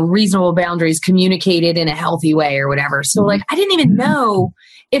having, reasonable boundaries communicated in a healthy way or whatever. So like, I didn't even know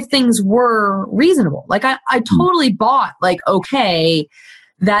if things were reasonable. Like I totally bought like, okay,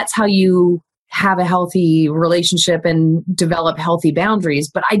 that's how you have a healthy relationship and develop healthy boundaries.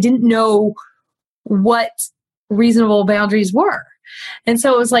 But I didn't know what reasonable boundaries were. And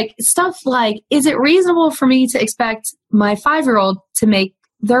so it was like stuff like, is it reasonable for me to expect my 5-year-old to make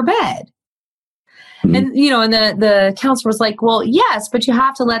their bed? And, and the counselor was like, well, yes, but you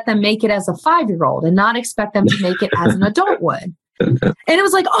have to let them make it as a 5-year-old and not expect them to make it as an adult would. And it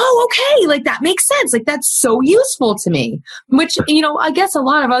was like, oh, okay, like that makes sense. Like that's so useful to me, which, I guess a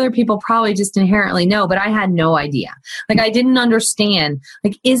lot of other people probably just inherently know, but I had no idea. Like I didn't understand,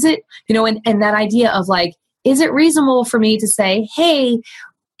 like, is it, and that idea of like, is it reasonable for me to say, hey,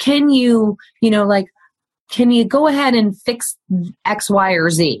 can you go ahead and fix X, Y, or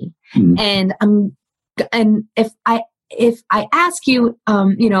Z? And if I ask you,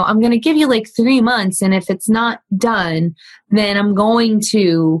 I'm going to give you like 3 months, and if it's not done, then I'm going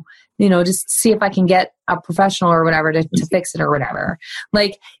to, just see if I can get a professional or whatever to fix it or whatever.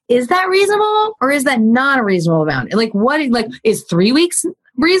 Like, is that reasonable or is that not a reasonable boundary? Like, what, like, is 3 weeks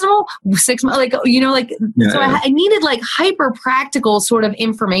reasonable? 6 months? Like, so I needed like hyper practical sort of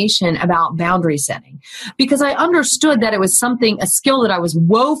information about boundary setting, because I understood that it was a skill that I was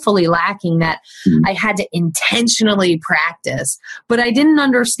woefully lacking, that I had to intentionally practice, but I didn't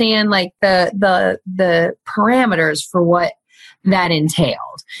understand like the parameters for what that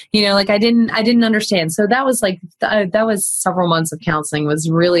entailed. Like I didn't understand. So that was like, that was several months of counseling was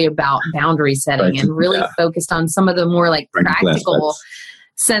really about boundary setting, and really focused on some of the more like practical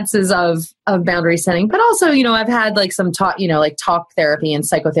senses of boundary setting. But also, I've had like some talk, like talk therapy and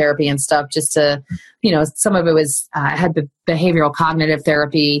psychotherapy and stuff, just to, some of it was, I had behavioral cognitive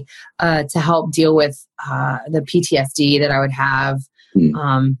therapy to help deal with the PTSD that I would have.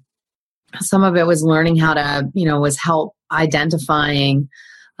 Some of it was learning how to, was help identifying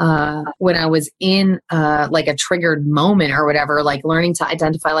when I was in like a triggered moment or whatever, like learning to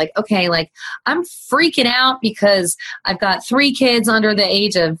identify like, okay, like I'm freaking out because I've got 3 kids under the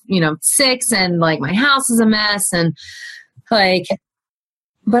age of, 6, and like my house is a mess, and like,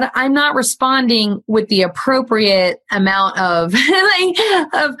 but I'm not responding with the appropriate amount of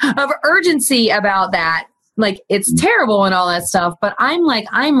of urgency about that. Like it's terrible and all that stuff, but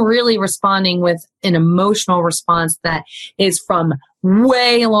I'm really responding with an emotional response that is from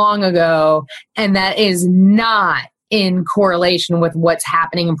way long ago, and that is not in correlation with what's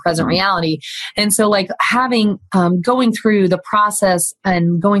happening in present reality. And so like having, going through the process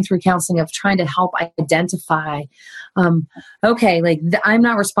and going through counseling of trying to help identify, okay, like I'm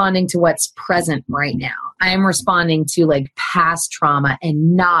not responding to what's present right now. I am responding to like past trauma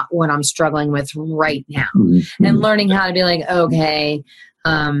and not what I'm struggling with right now. And learning how to be like, okay,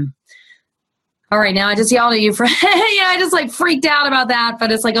 all right, now I just yelled at you for, I just like freaked out about that, but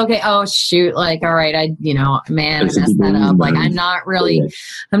it's like, okay, oh shoot, like, all right, I messed that up. Like I'm not really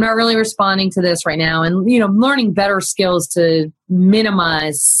responding to this right now. And, learning better skills to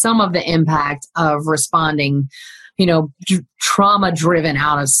minimize some of the impact of responding, trauma driven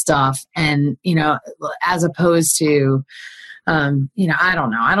out of stuff. And, as opposed to, I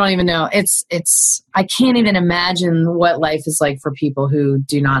don't know. I don't even know. I can't even imagine what life is like for people who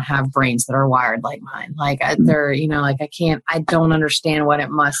do not have brains that are wired like mine. Like I don't understand what it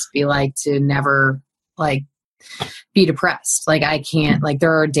must be like to never like be depressed. Like I can't, like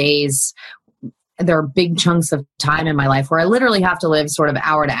there are days there are big chunks of time in my life where I literally have to live sort of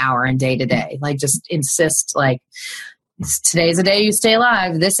hour to hour and day to day, like just insist like, today's the day you stay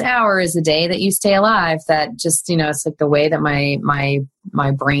alive. This hour is the day that you stay alive. That just, it's like the way that my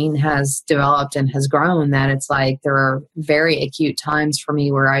brain has developed and has grown, that it's like there are very acute times for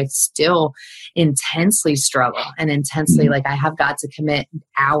me where I still intensely struggle and intensely, like I have got to commit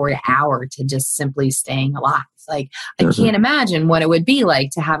hour to hour to just simply staying alive. Like I can't imagine what it would be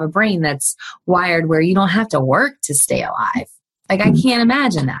like to have a brain that's wired where you don't have to work to stay alive. Like I can't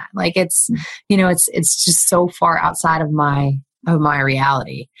imagine that. Like it's just so far outside of my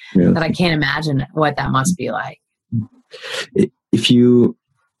reality that I can't imagine what that must be like. If you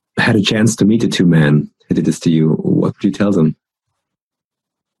had a chance to meet the two men who did this to you, what would you tell them?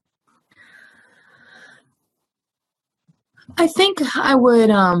 I think I would,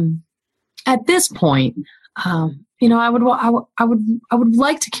 at this point, I would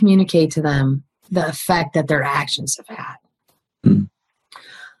like to communicate to them the effect that their actions have had.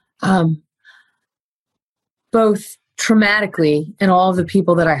 Both traumatically in all of the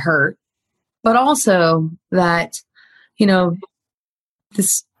people that I hurt, but also that, the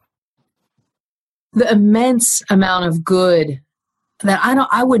immense amount of good that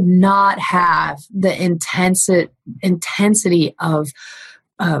I would not have the intensity of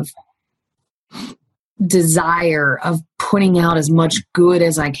desire of putting out as much good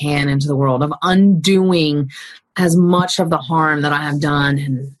as I can into the world, of undoing as much of the harm that I have done.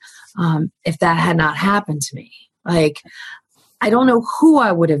 And if that had not happened to me, like, I don't know who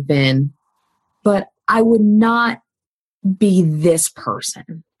I would have been, but I would not be this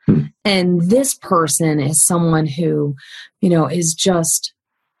person. And this person is someone who, is just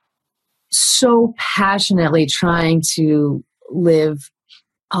so passionately trying to live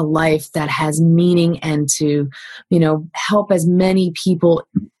a life that has meaning and to, help as many people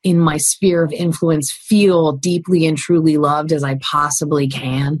in my sphere of influence feel deeply and truly loved as I possibly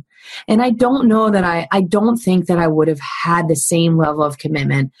can. And I don't know that I don't think that I would have had the same level of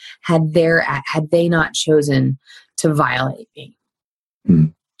commitment had they not chosen to violate me.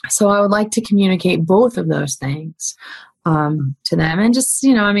 So I would like to communicate both of those things to them, and just,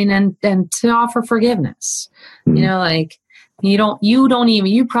 and to offer forgiveness. Like, you don't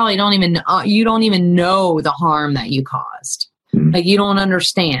even know the harm that you caused. Like, you don't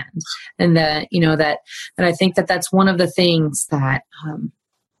understand. And that, that I think that that's one of the things that,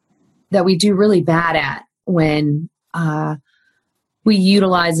 that we do really bad at when, we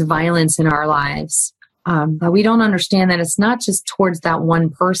utilize violence in our lives. But we don't understand that it's not just towards that one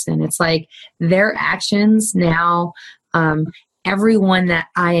person. It's like their actions now, everyone that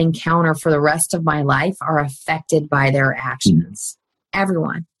I encounter for the rest of my life are affected by their actions.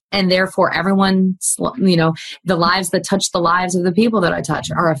 Everyone. And therefore, everyone's, the lives that touch the lives of the people that I touch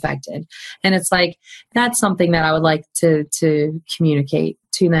are affected. And it's like, that's something that I would like to communicate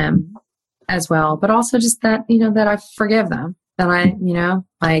to them as well. But also just that, that I forgive them. That I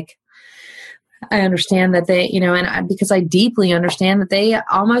understand that they, because I deeply understand that they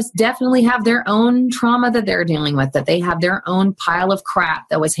almost definitely have their own trauma that they're dealing with, that they have their own pile of crap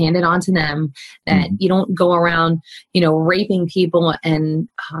that was handed on to them, that you don't go around, raping people and,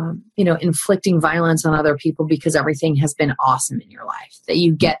 inflicting violence on other people because everything has been awesome in your life, that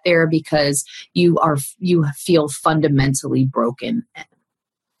you get there because you feel fundamentally broken,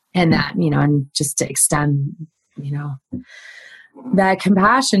 and that, and just to extend, that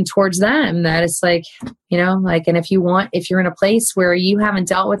compassion towards them, that it's like, and if you're in a place where you haven't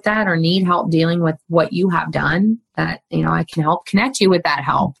dealt with that or need help dealing with what you have done, that, I can help connect you with that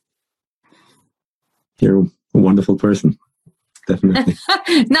help. You're a wonderful person. Definitely.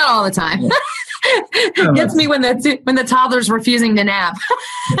 Not all the time. Gets me when the toddler's refusing to nap.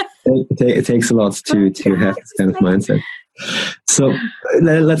 It takes a lot to have this kind of mindset. So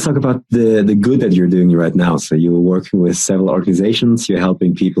let's talk about the good that you're doing right now. So you're working with several organizations. You're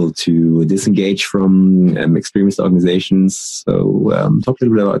helping people to disengage from extremist organizations. So talk a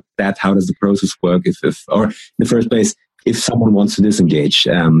little bit about that. How does the process work? Or in the first place, if someone wants to disengage,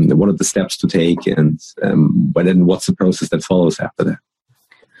 what are the steps to take, and what's the process that follows after that?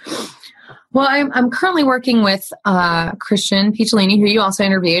 Well, I'm currently working with Christian Picciolini, who you also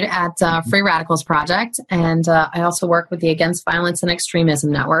interviewed at Free Radicals Project. And I also work with the Against Violence and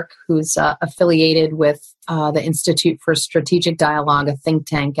Extremism Network, who's affiliated with the Institute for Strategic Dialogue, a think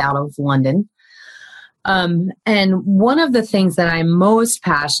tank out of London. And one of the things that I'm most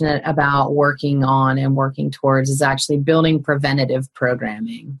passionate about working on and working towards is actually building preventative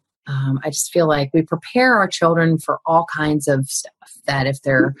programming. I just feel like we prepare our children for all kinds of stuff, that if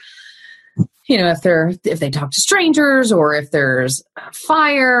they're if they talk to strangers, or if there's a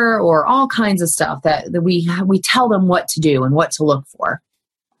fire, or all kinds of stuff that we tell them what to do and what to look for.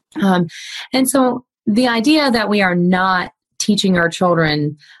 And so the idea that we are not teaching our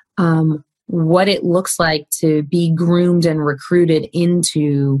children what it looks like to be groomed and recruited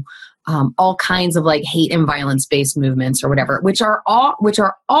into all kinds of like hate and violence-based movements or whatever, which are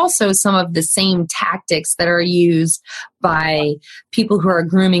also some of the same tactics that are used by people who are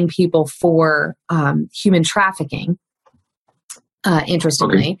grooming people for human trafficking.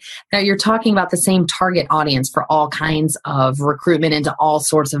 Interestingly, that you're talking about the same target audience for all kinds of recruitment into all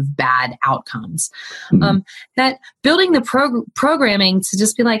sorts of bad outcomes. That building the programming to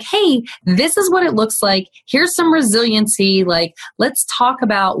just be like, hey, this is what it looks like. Here's some resiliency. Like, let's talk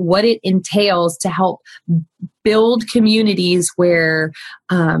about what it entails to help build communities where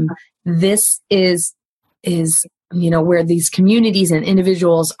this is where these communities and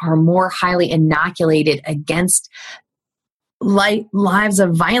individuals are more highly inoculated against lives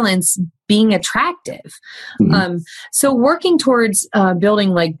of violence being attractive. So working towards building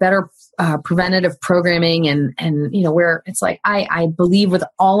like better preventative programming and where it's like, I believe with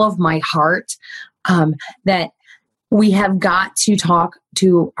all of my heart that we have got to talk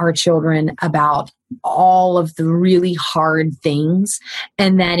to our children about all of the really hard things,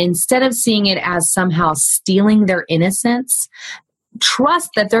 and that instead of seeing it as somehow stealing their innocence,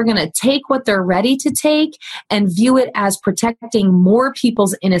 trust that they're going to take what they're ready to take and view it as protecting more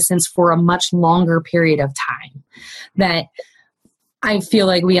people's innocence for a much longer period of time. That I feel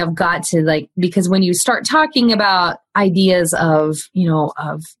like we have got to because when you start talking about ideas of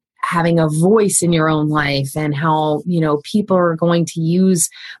having a voice in your own life and how, people are going to use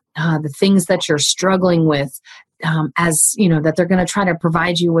the things that you're struggling with as, that they're going to try to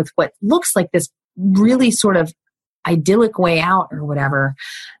provide you with what looks like this really sort of idyllic way out or whatever,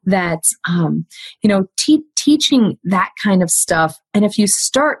 that, teaching that kind of stuff. And if you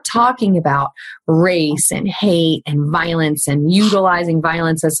start talking about race and hate and violence and utilizing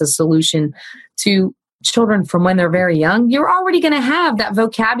violence as a solution to children from when they're very young, you're already going to have that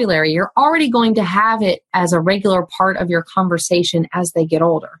vocabulary. You're already going to have it as a regular part of your conversation as they get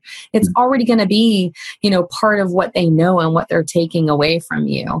older. It's already going to be, part of what they know and what they're taking away from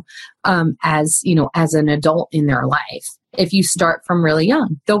you as an adult in their life. If you start from really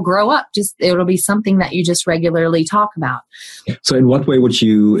young, they'll grow up. It'll be something that you just regularly talk about. So in what way would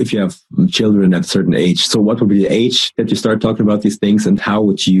you, if you have children at a certain age, so what would be the age that you start talking about these things, and how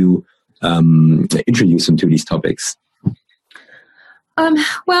would you introduce them to these topics?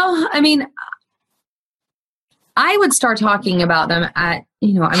 Well, I mean, I would start talking about them at,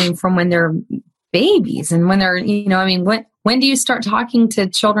 from when they're babies, and when they're, when do you start talking to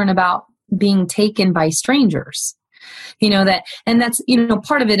children about being taken by strangers? And that's,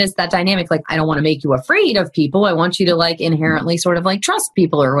 part of it is that dynamic. Like, I don't want to make you afraid of people. I want you to inherently sort of trust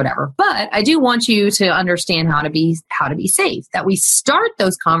people or whatever. But I do want you to understand how to be safe, that we start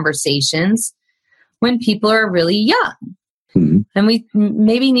those conversations when people are really young. Mm-hmm. And we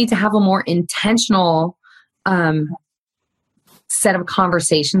maybe need to have a more intentional set of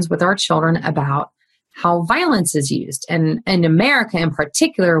conversations with our children about how violence is used. And in America in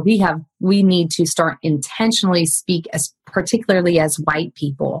particular, we need to start intentionally speak, as particularly as white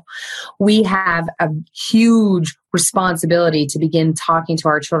people. We have a huge responsibility to begin talking to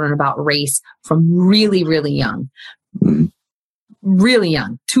our children about race from really, really young. Really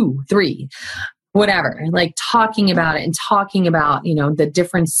young, 2, 3, whatever. Talking about it and talking about, the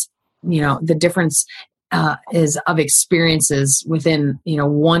difference, is of experiences within,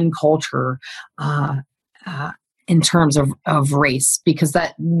 one culture, in terms of race, because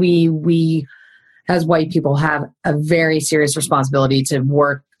that we as white people have a very serious responsibility to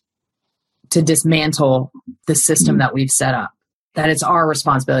work to dismantle the system that we've set up. That it's our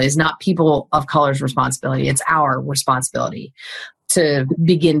responsibility. It's not people of color's responsibility. It's our responsibility to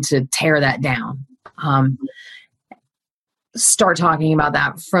begin to tear that down. Start talking about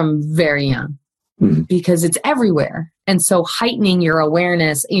that from very young, because it's everywhere. And so heightening your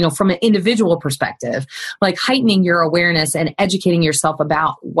awareness, from an individual perspective, heightening your awareness and educating yourself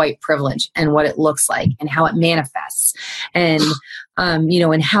about white privilege and what it looks like and how it manifests, and,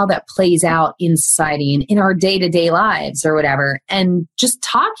 and how that plays out in society and in our day-to-day lives or whatever, and just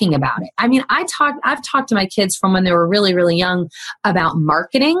talking about it. I mean, I've talked to my kids from when they were really, really young about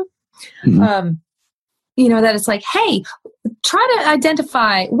marketing. That it's like, hey, try to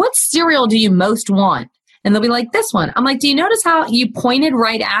identify what cereal do you most want? And they'll be like, this one. I'm like, do you notice how you pointed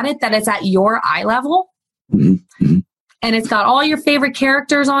right at it, that it's at your eye level? Mm-hmm. and it's got all your favorite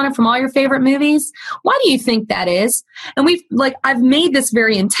characters on it from all your favorite movies. Why do you think that is? And I've made this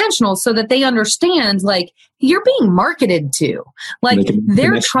very intentional so that they understand, like, you're being marketed to. Like,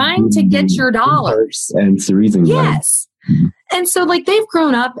 they're trying to get your dollars. And it's the reason. Yes. Mm-hmm. And so, like, they've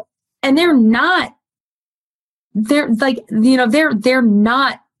grown up and they're not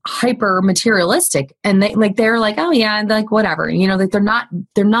hyper materialistic, and they're like, oh yeah, like whatever, like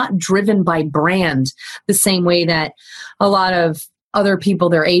they're not driven by brand the same way that a lot of other people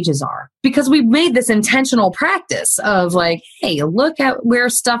their ages are, because we've made this intentional practice of like, hey, look at where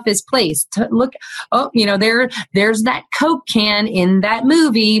stuff is placed. Look, there's that Coke can in that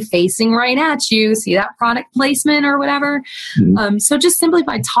movie facing right at you. See that product placement or whatever? Mm-hmm. So just simply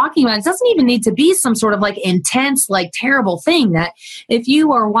by talking about it, doesn't even need to be some sort of like intense, like terrible thing. That if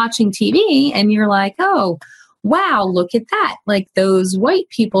you are watching TV and you're like, oh, wow, look at that. Like those white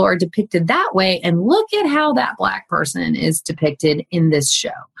people are depicted that way. And look at how that black person is depicted in this show.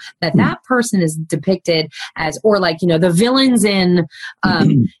 That person is depicted as, or like, the villains in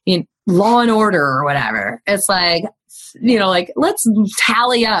Law and Order or whatever. It's like, like let's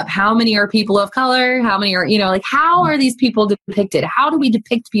tally up how many are people of color, how many are, like how are these people depicted? How do we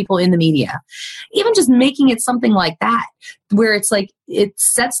depict people in the media? Even just making it something like that, where it's like, it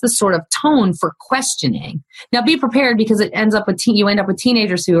sets the sort of tone for questioning. Now be prepared, because it ends up with you end up with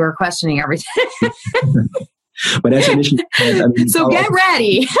teenagers who are questioning everything. But as initially, so get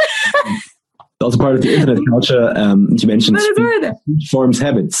ready. Also part of the internet culture, you mentioned forms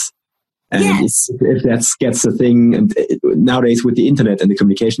habits. And yes. if that gets a thing, and nowadays with the internet and the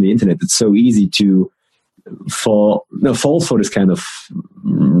communication on the internet, it's so easy to fall for this kind of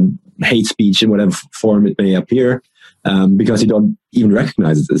hate speech in whatever form it may appear, because you don't even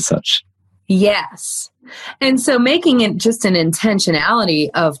recognize it as such. Yes. And so making it just an intentionality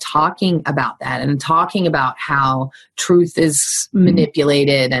of talking about that and talking about how truth is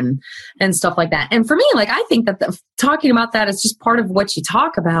manipulated and stuff like that. And for me, like, I think that talking about that is just part of what you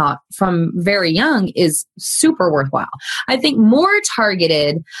talk about from very young is super worthwhile. I think more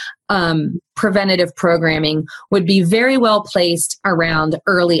targeted preventative programming would be very well placed around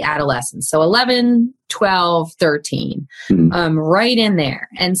early adolescence. So 11, 12, 13, right in there.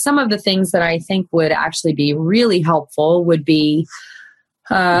 And some of the things that I think would actually be really helpful would be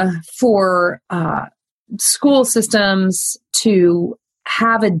for school systems to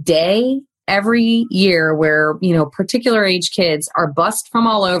have a day every year where, particular age kids are bussed from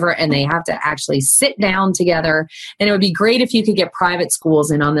all over and they have to actually sit down together. And it would be great if you could get private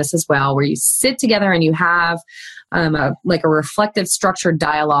schools in on this as well, where you sit together and you have a reflective, structured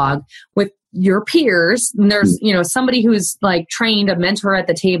dialogue with your peers. And there's, somebody who's like trained, a mentor at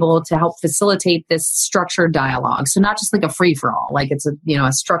the table to help facilitate this structured dialogue. So not just like a free for all, like it's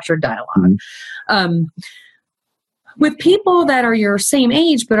a structured dialogue with people that are your same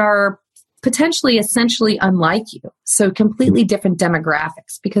age, but are potentially essentially unlike you. So completely different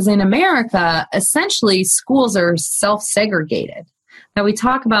demographics, because in America, essentially schools are self-segregated. Now we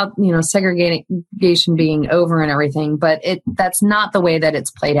talk about, segregation being over and everything, but that's not the way that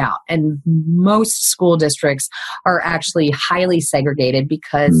it's played out. And most school districts are actually highly segregated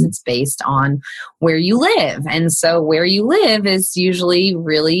because it's based on where you live. And so where you live is usually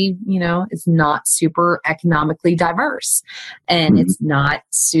really, it's not super economically diverse, and it's not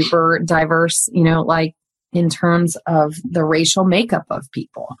super diverse, like in terms of the racial makeup of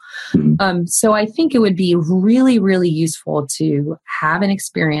people. So I think it would be really, really useful to have an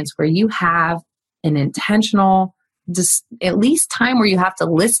experience where you have an intentional, just at least time where you have to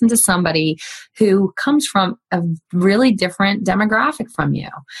listen to somebody who comes from a really different demographic from you.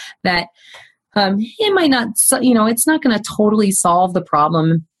 That it might not, it's not going to totally solve the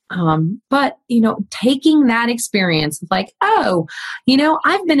problem. But, taking that experience of like, oh,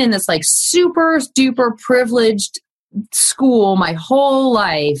 I've been in this like super duper privileged school my whole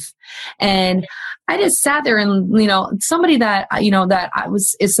life. And I just sat there and, somebody that,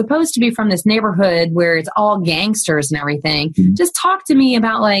 is supposed to be from this neighborhood where it's all gangsters and everything, just talk to me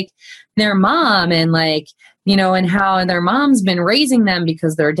about like their mom and like, and how their mom's been raising them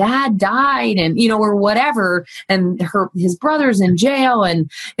because their dad died and, or whatever. And his brother's in jail. And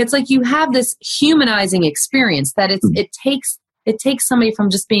it's like, you have this humanizing experience that it takes somebody from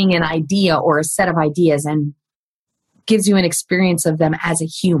just being an idea or a set of ideas and gives you an experience of them as a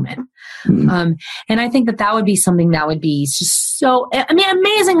human. And I think that would be something that would be just so,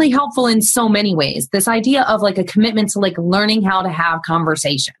 amazingly helpful in so many ways. This idea of like a commitment to like learning how to have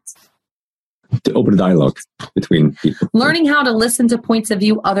conversations. To open a dialogue between people. Learning how to listen to points of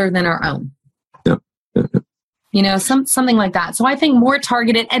view other than our own. Yeah. Something like that. So I think more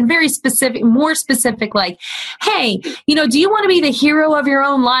targeted and very specific, more specific, like, hey, do you want to be the hero of your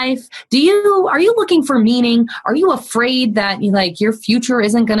own life? Are you looking for meaning? Are you afraid that your future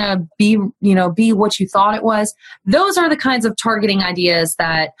isn't going to be what you thought it was? Those are the kinds of targeting ideas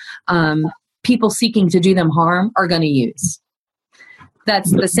that people seeking to do them harm are going to use.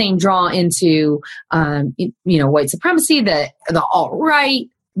 That's the same draw into, white supremacy, the alt-right,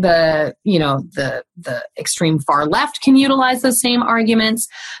 the extreme far left can utilize those same arguments.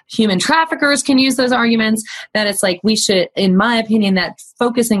 Human traffickers can use those arguments. That it's like we should, in my opinion, that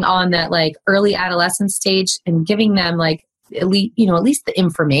focusing on that early adolescent stage and giving them at least the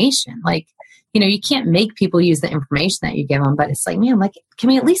information. You can't make people use the information that you give them, but it's can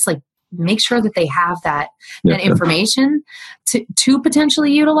we at least make sure that they have that information to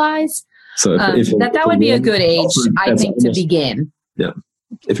potentially utilize? So that would be a good age, I think, to begin. Yeah.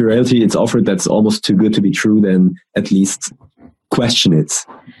 If a reality is offered that's almost too good to be true, then at least question it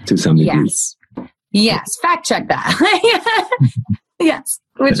to some degree. Yes. Fact check that. Yes.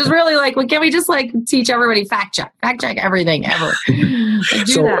 Which is really can we just teach everybody fact check everything ever?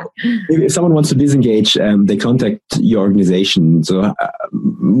 That. If someone wants to disengage, they contact your organization. So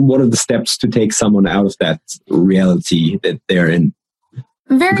what are the steps to take someone out of that reality that they're in?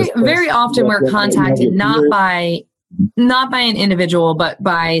 Very often we're contacted not by an individual, but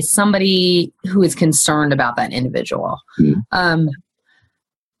by somebody who is concerned about that individual.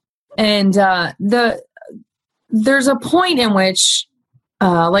 There's a point in which,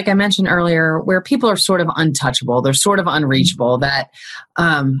 like I mentioned earlier, where people are sort of untouchable, they're sort of unreachable, that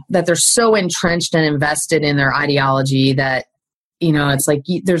they're so entrenched and invested in their ideology that, it's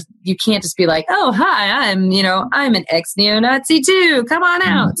you can't just be like, oh, hi, I'm an ex-neo-Nazi too, come on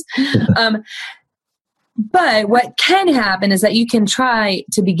out. But what can happen is that you can try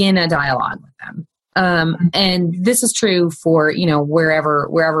to begin a dialogue with them. And this is true for,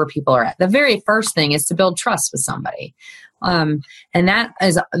 wherever people are at. The very first thing is to build trust with somebody. And that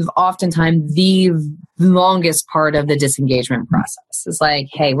is oftentimes the longest part of the disengagement process. It's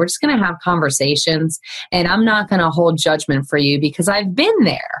hey, we're just going to have conversations and I'm not going to hold judgment for you because I've been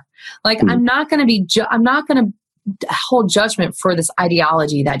there. I'm not going to hold judgment for this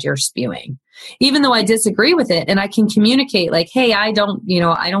ideology that you're spewing, even though I disagree with it, and I can communicate hey, I don't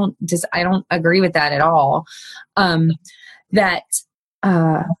agree with that at all.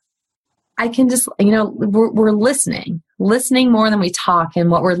 I can just, we're listening more than we talk.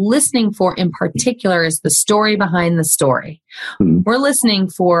 And what we're listening for in particular is the story behind the story. Mm-hmm. We're listening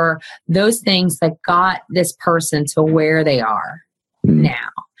for those things that got this person to where they are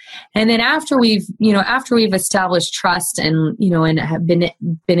now. And then after we've established trust and, and have been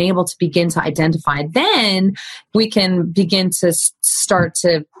able to begin to identify, then we can begin to start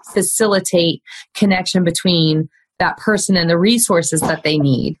to facilitate connection between that person and the resources that they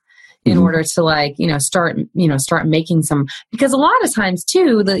need in order to start making some, because a lot of times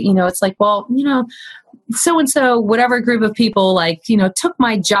too, it's so-and-so, whatever group of people took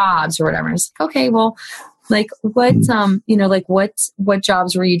my jobs or whatever. And it's okay, well, what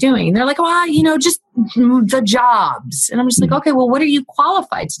jobs were you doing? And they're just the jobs. And I'm just okay, well, what are you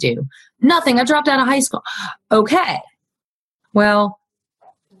qualified to do? Nothing. I dropped out of high school. Okay. Well,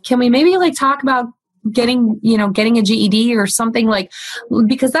 can we maybe talk about getting a GED or something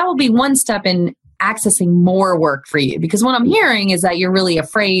because that will be one step in accessing more work for you. Because what I'm hearing is that you're really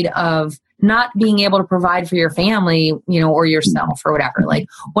afraid of not being able to provide for your family, or yourself or whatever.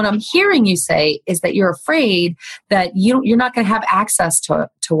 What I'm hearing you say is that you're afraid that you're not going to have access to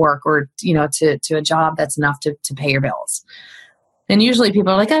work or, to a job that's enough to pay your bills. And usually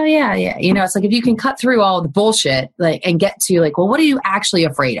people are oh yeah. It's if you can cut through all the bullshit, and get to well, what are you actually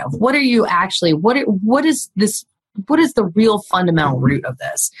afraid of? What are you actually, what is this? What is the real fundamental root of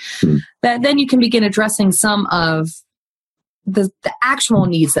this? That then you can begin addressing some of the actual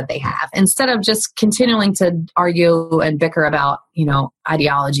needs that they have, instead of just continuing to argue and bicker about,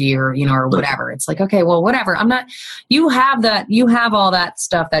 ideology or, or whatever. It's okay, well, whatever. You have all that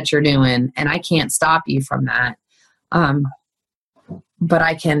stuff that you're doing and I can't stop you from that. But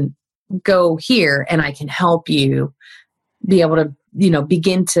I can go here and I can help you be able to,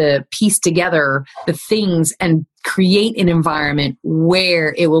 begin to piece together the things and create an environment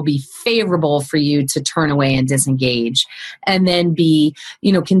where it will be favorable for you to turn away and disengage, and then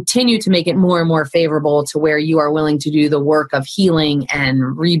continue to make it more and more favorable to where you are willing to do the work of healing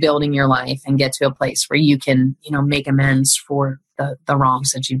and rebuilding your life and get to a place where you can, make amends for the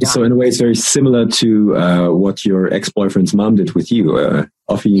wrongs that you've done. So in a way, it's very similar to what your ex-boyfriend's mom did with you,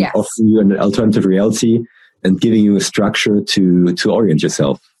 offering you an alternative reality and giving you a structure to orient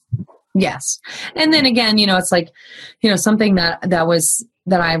yourself. Yes. And then again, it's like, something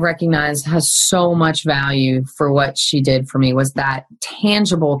that I recognize has so much value for what she did for me was that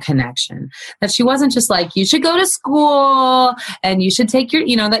tangible connection. That she wasn't just like, you should go to school and you should take your,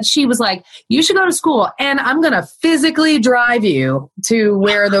 that she was like, you should go to school and I'm going to physically drive you to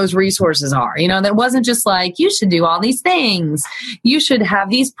where those resources are. That wasn't just like, you should do all these things. You should have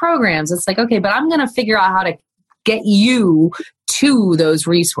these programs. It's like, okay, but I'm going to figure out how to get you to those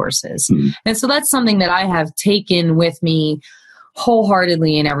resources. And so that's something that I have taken with me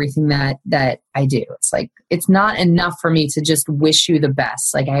wholeheartedly in everything that I do. It's like, it's not enough for me to just wish you the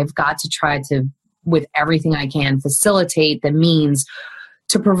best. Like, I've got to try to, with everything I can, facilitate the means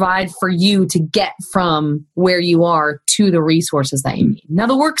to provide for you to get from where you are to the resources that you need. Now,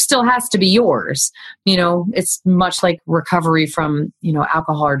 the work still has to be yours. It's much like recovery from,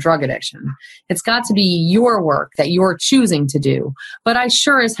 alcohol or drug addiction. It's got to be your work that you're choosing to do. But I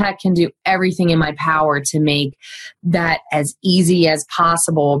sure as heck can do everything in my power to make that as easy as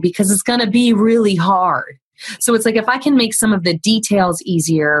possible, because it's going to be really hard. So it's like, if I can make some of the details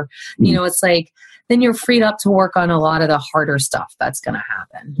easier, it's like, then you're freed up to work on a lot of the harder stuff that's going to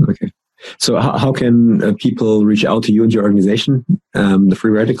happen. Okay. So how can people reach out to you and your organization, the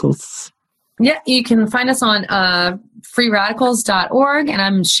Free Radicals? Yeah, you can find us on freeradicals.org, and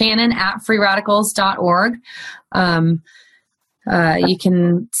I'm Shannon at freeradicals.org. You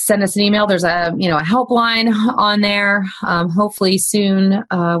can send us an email. There's a helpline on there. Hopefully soon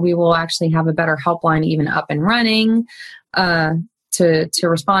we will actually have a better helpline even up and running to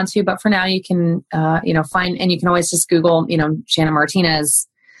respond to. But for now, you can find, and you can always just Google Shannon Martinez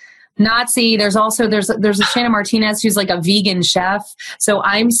Nazi. There's a Shannon Martinez who's like a vegan chef. So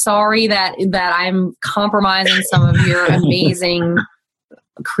I'm sorry that I'm compromising some of your amazing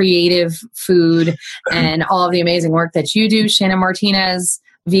creative food and all of the amazing work that you do, Shannon Martinez,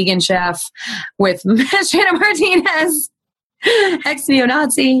 vegan chef with Shannon Martinez,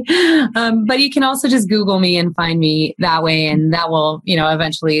 ex-neo-Nazi. But you can also just Google me and find me that way, and that will,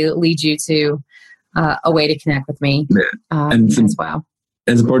 eventually lead you to a way to connect with me as well.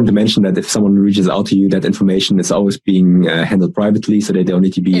 It's important to mention that if someone reaches out to you, that information is always being handled privately, so they don't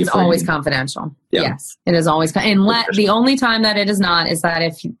need to be. It's always confidential. Yeah. Yes, it is always. The only time that it is not is that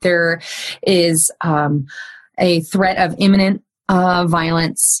if there is a threat of imminent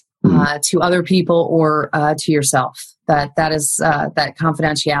violence to other people or to yourself. That is that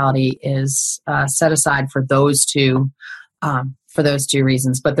confidentiality is set aside for those two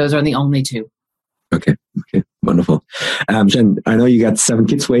reasons. But those are the only two. Okay. Wonderful. Jen, I know you got 7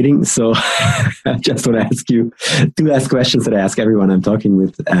 kids waiting, so I just want to ask you 2 last questions that I ask everyone I'm talking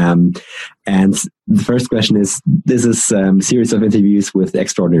with. And the first question is, this is a series of interviews with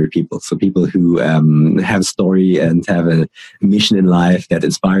extraordinary people. So people who have a story and have a mission in life that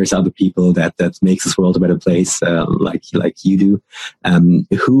inspires other people, that makes this world a better place, like you do.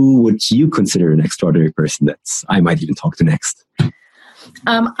 Who would you consider an extraordinary person that I might even talk to next?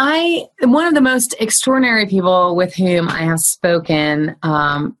 One of the most extraordinary people with whom I have spoken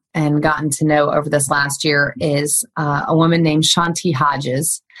and gotten to know over this last year is a woman named Shanti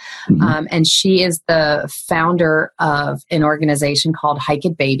Hodges. Mm-hmm. And she is the founder of an organization called Hike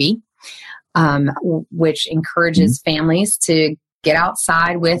It Baby, which encourages families to get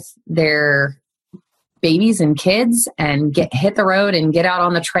outside with their babies and kids and hit the road and get out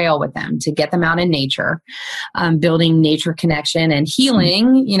on the trail with them, to get them out in nature, building nature connection and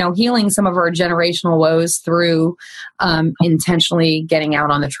healing some of our generational woes through intentionally getting out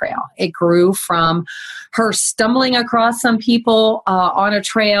on the trail. It grew from her stumbling across some people on a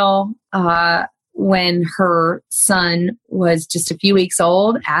trail when her son was just a few weeks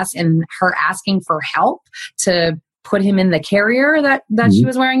old, and her asking for help to put him in the carrier that she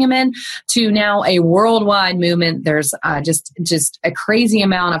was wearing him in, to now a worldwide movement. There's just a crazy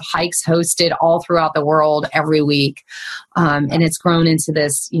amount of hikes hosted all throughout the world every week. And it's grown into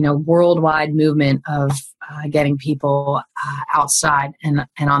this, worldwide movement of getting people outside and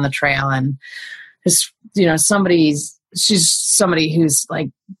on the trail. And just, she's somebody who's like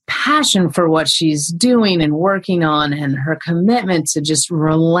passion for what she's doing and working on, and her commitment to just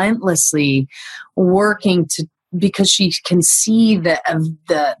relentlessly working because she can see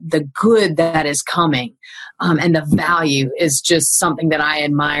the good that is coming, and the value is just something that I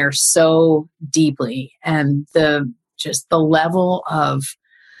admire so deeply. And the level of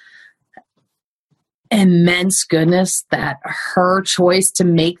immense goodness that her choice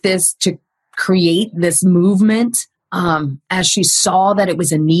to create this movement as she saw that it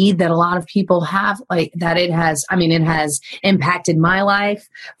was a need that a lot of people have, like that it has impacted my life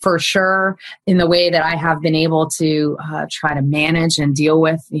for sure in the way that I have been able to try to manage and deal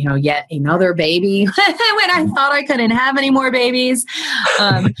with, yet another baby when I thought I couldn't have any more babies,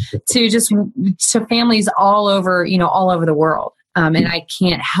 to families all over the world. And I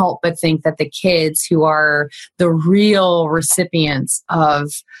can't help but think that the kids who are the real recipients of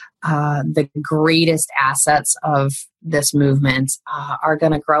the greatest assets of this movement are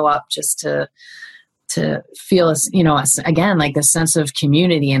going to grow up just to feel, again, like a sense of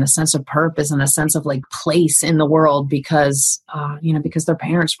community and a sense of purpose and a sense of like place in the world because their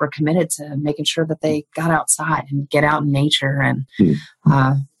parents were committed to making sure that they got outside and get out in nature and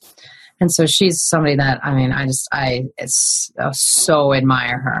so she's somebody that, I so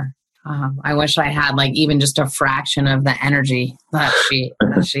admire her. I wish I had like even just a fraction of the energy that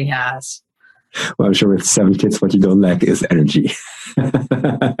she has. Well, I'm sure with 7 kids, what you don't lack is energy.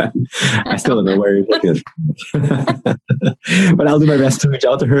 I still don't know where you get it. But I'll do my best to reach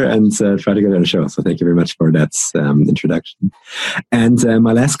out to her and try to get her on the show. So thank you very much for that introduction. And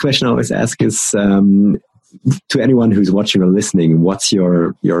my last question I always ask is, to anyone who's watching or listening, what's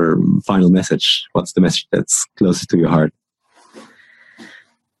your final message? What's the message that's closest to your heart?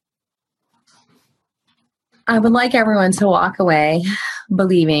 I would like everyone to walk away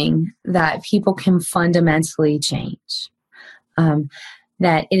believing that people can fundamentally change,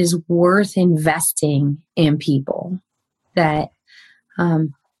 that it is worth investing in people, that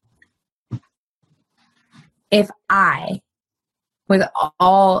if I, with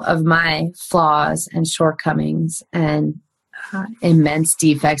all of my flaws and shortcomings and immense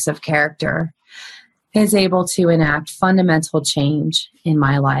defects of character, is able to enact fundamental change in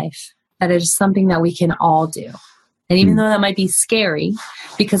my life, that it is something that we can all do. And even though that might be scary,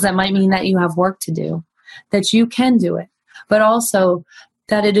 because that might mean that you have work to do, that you can do it, but also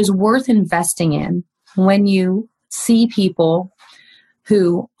that it is worth investing in when you see people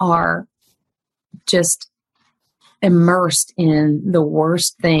who are just immersed in the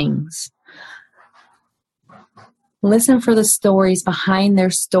worst things. Listen for the stories behind their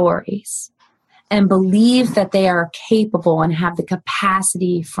stories and believe that they are capable and have the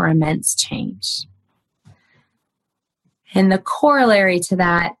capacity for immense change. And the corollary to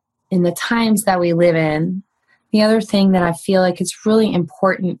that, in the times that we live in, the other thing that I feel like is really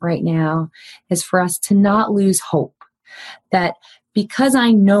important right now is for us to not lose hope. That because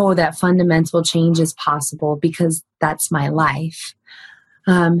I know that fundamental change is possible, because that's my life,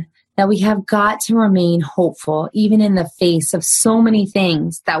 that we have got to remain hopeful, even in the face of so many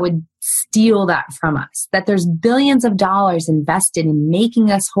things that would steal that from us. That there's billions of dollars invested in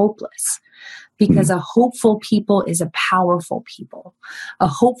making us hopeless. Because a hopeful people is a powerful people. A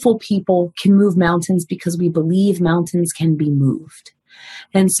hopeful people can move mountains because we believe mountains can be moved.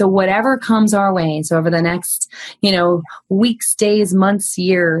 And so whatever comes our way, so over the next, weeks, days, months,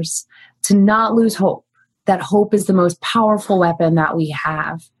 years, to not lose hope. That hope is the most powerful weapon that we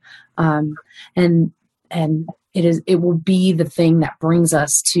have. And it will be the thing that brings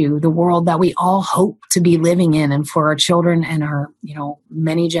us to the world that we all hope to be living in, and for our children and our,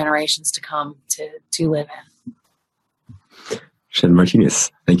 many generations to come to live in. Shannon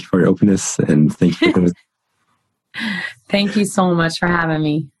Martinez, thank you for your openness and thank you for coming. Thank you so much for having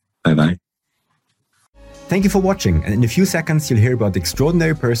me. Bye-bye. Thank you for watching, and in a few seconds you'll hear about the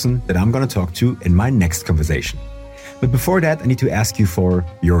extraordinary person that I'm going to talk to in my next conversation. But before that, I need to ask you for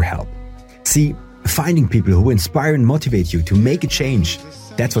your help. See, finding people who inspire and motivate you to make a change,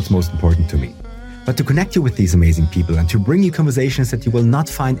 that's what's most important to me. But to connect you with these amazing people and to bring you conversations that you will not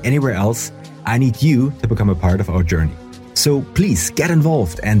find anywhere else, I need you to become a part of our journey. So please get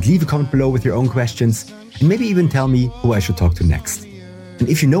involved and leave a comment below with your own questions, and maybe even tell me who I should talk to next. And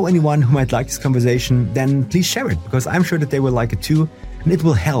if you know anyone who might like this conversation, then please share it, because I'm sure that they will like it too, and it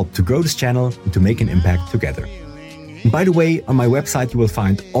will help to grow this channel and to make an impact together. And by the way, on my website you will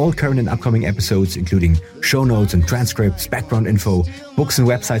find all current and upcoming episodes, including show notes and transcripts, background info, books and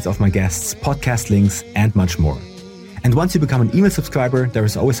websites of my guests, podcast links, and much more. And once you become an email subscriber, there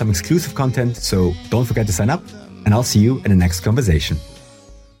is always some exclusive content, so don't forget to sign up, and I'll see you in the next conversation.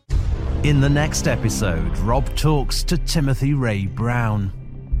 In the next episode, Rob talks to Timothy Ray Brown.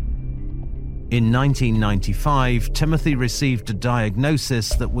 In 1995, Timothy received a diagnosis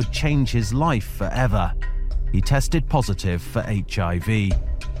that would change his life forever. He tested positive for HIV.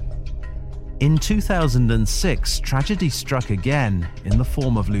 In 2006, tragedy struck again in the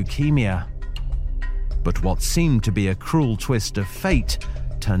form of leukemia. But what seemed to be a cruel twist of fate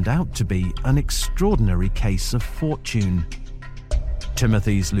turned out to be an extraordinary case of fortune.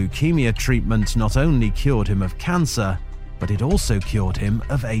 Timothy's leukemia treatment not only cured him of cancer, but it also cured him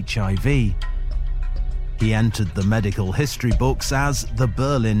of HIV. He entered the medical history books as the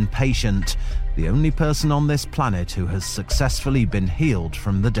Berlin patient, the only person on this planet who has successfully been healed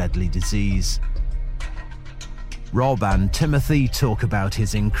from the deadly disease. Rob and Timothy talk about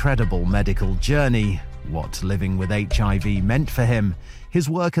his incredible medical journey, what living with HIV meant for him, his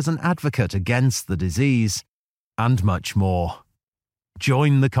work as an advocate against the disease, and much more.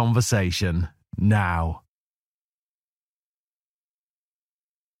 Join the conversation now.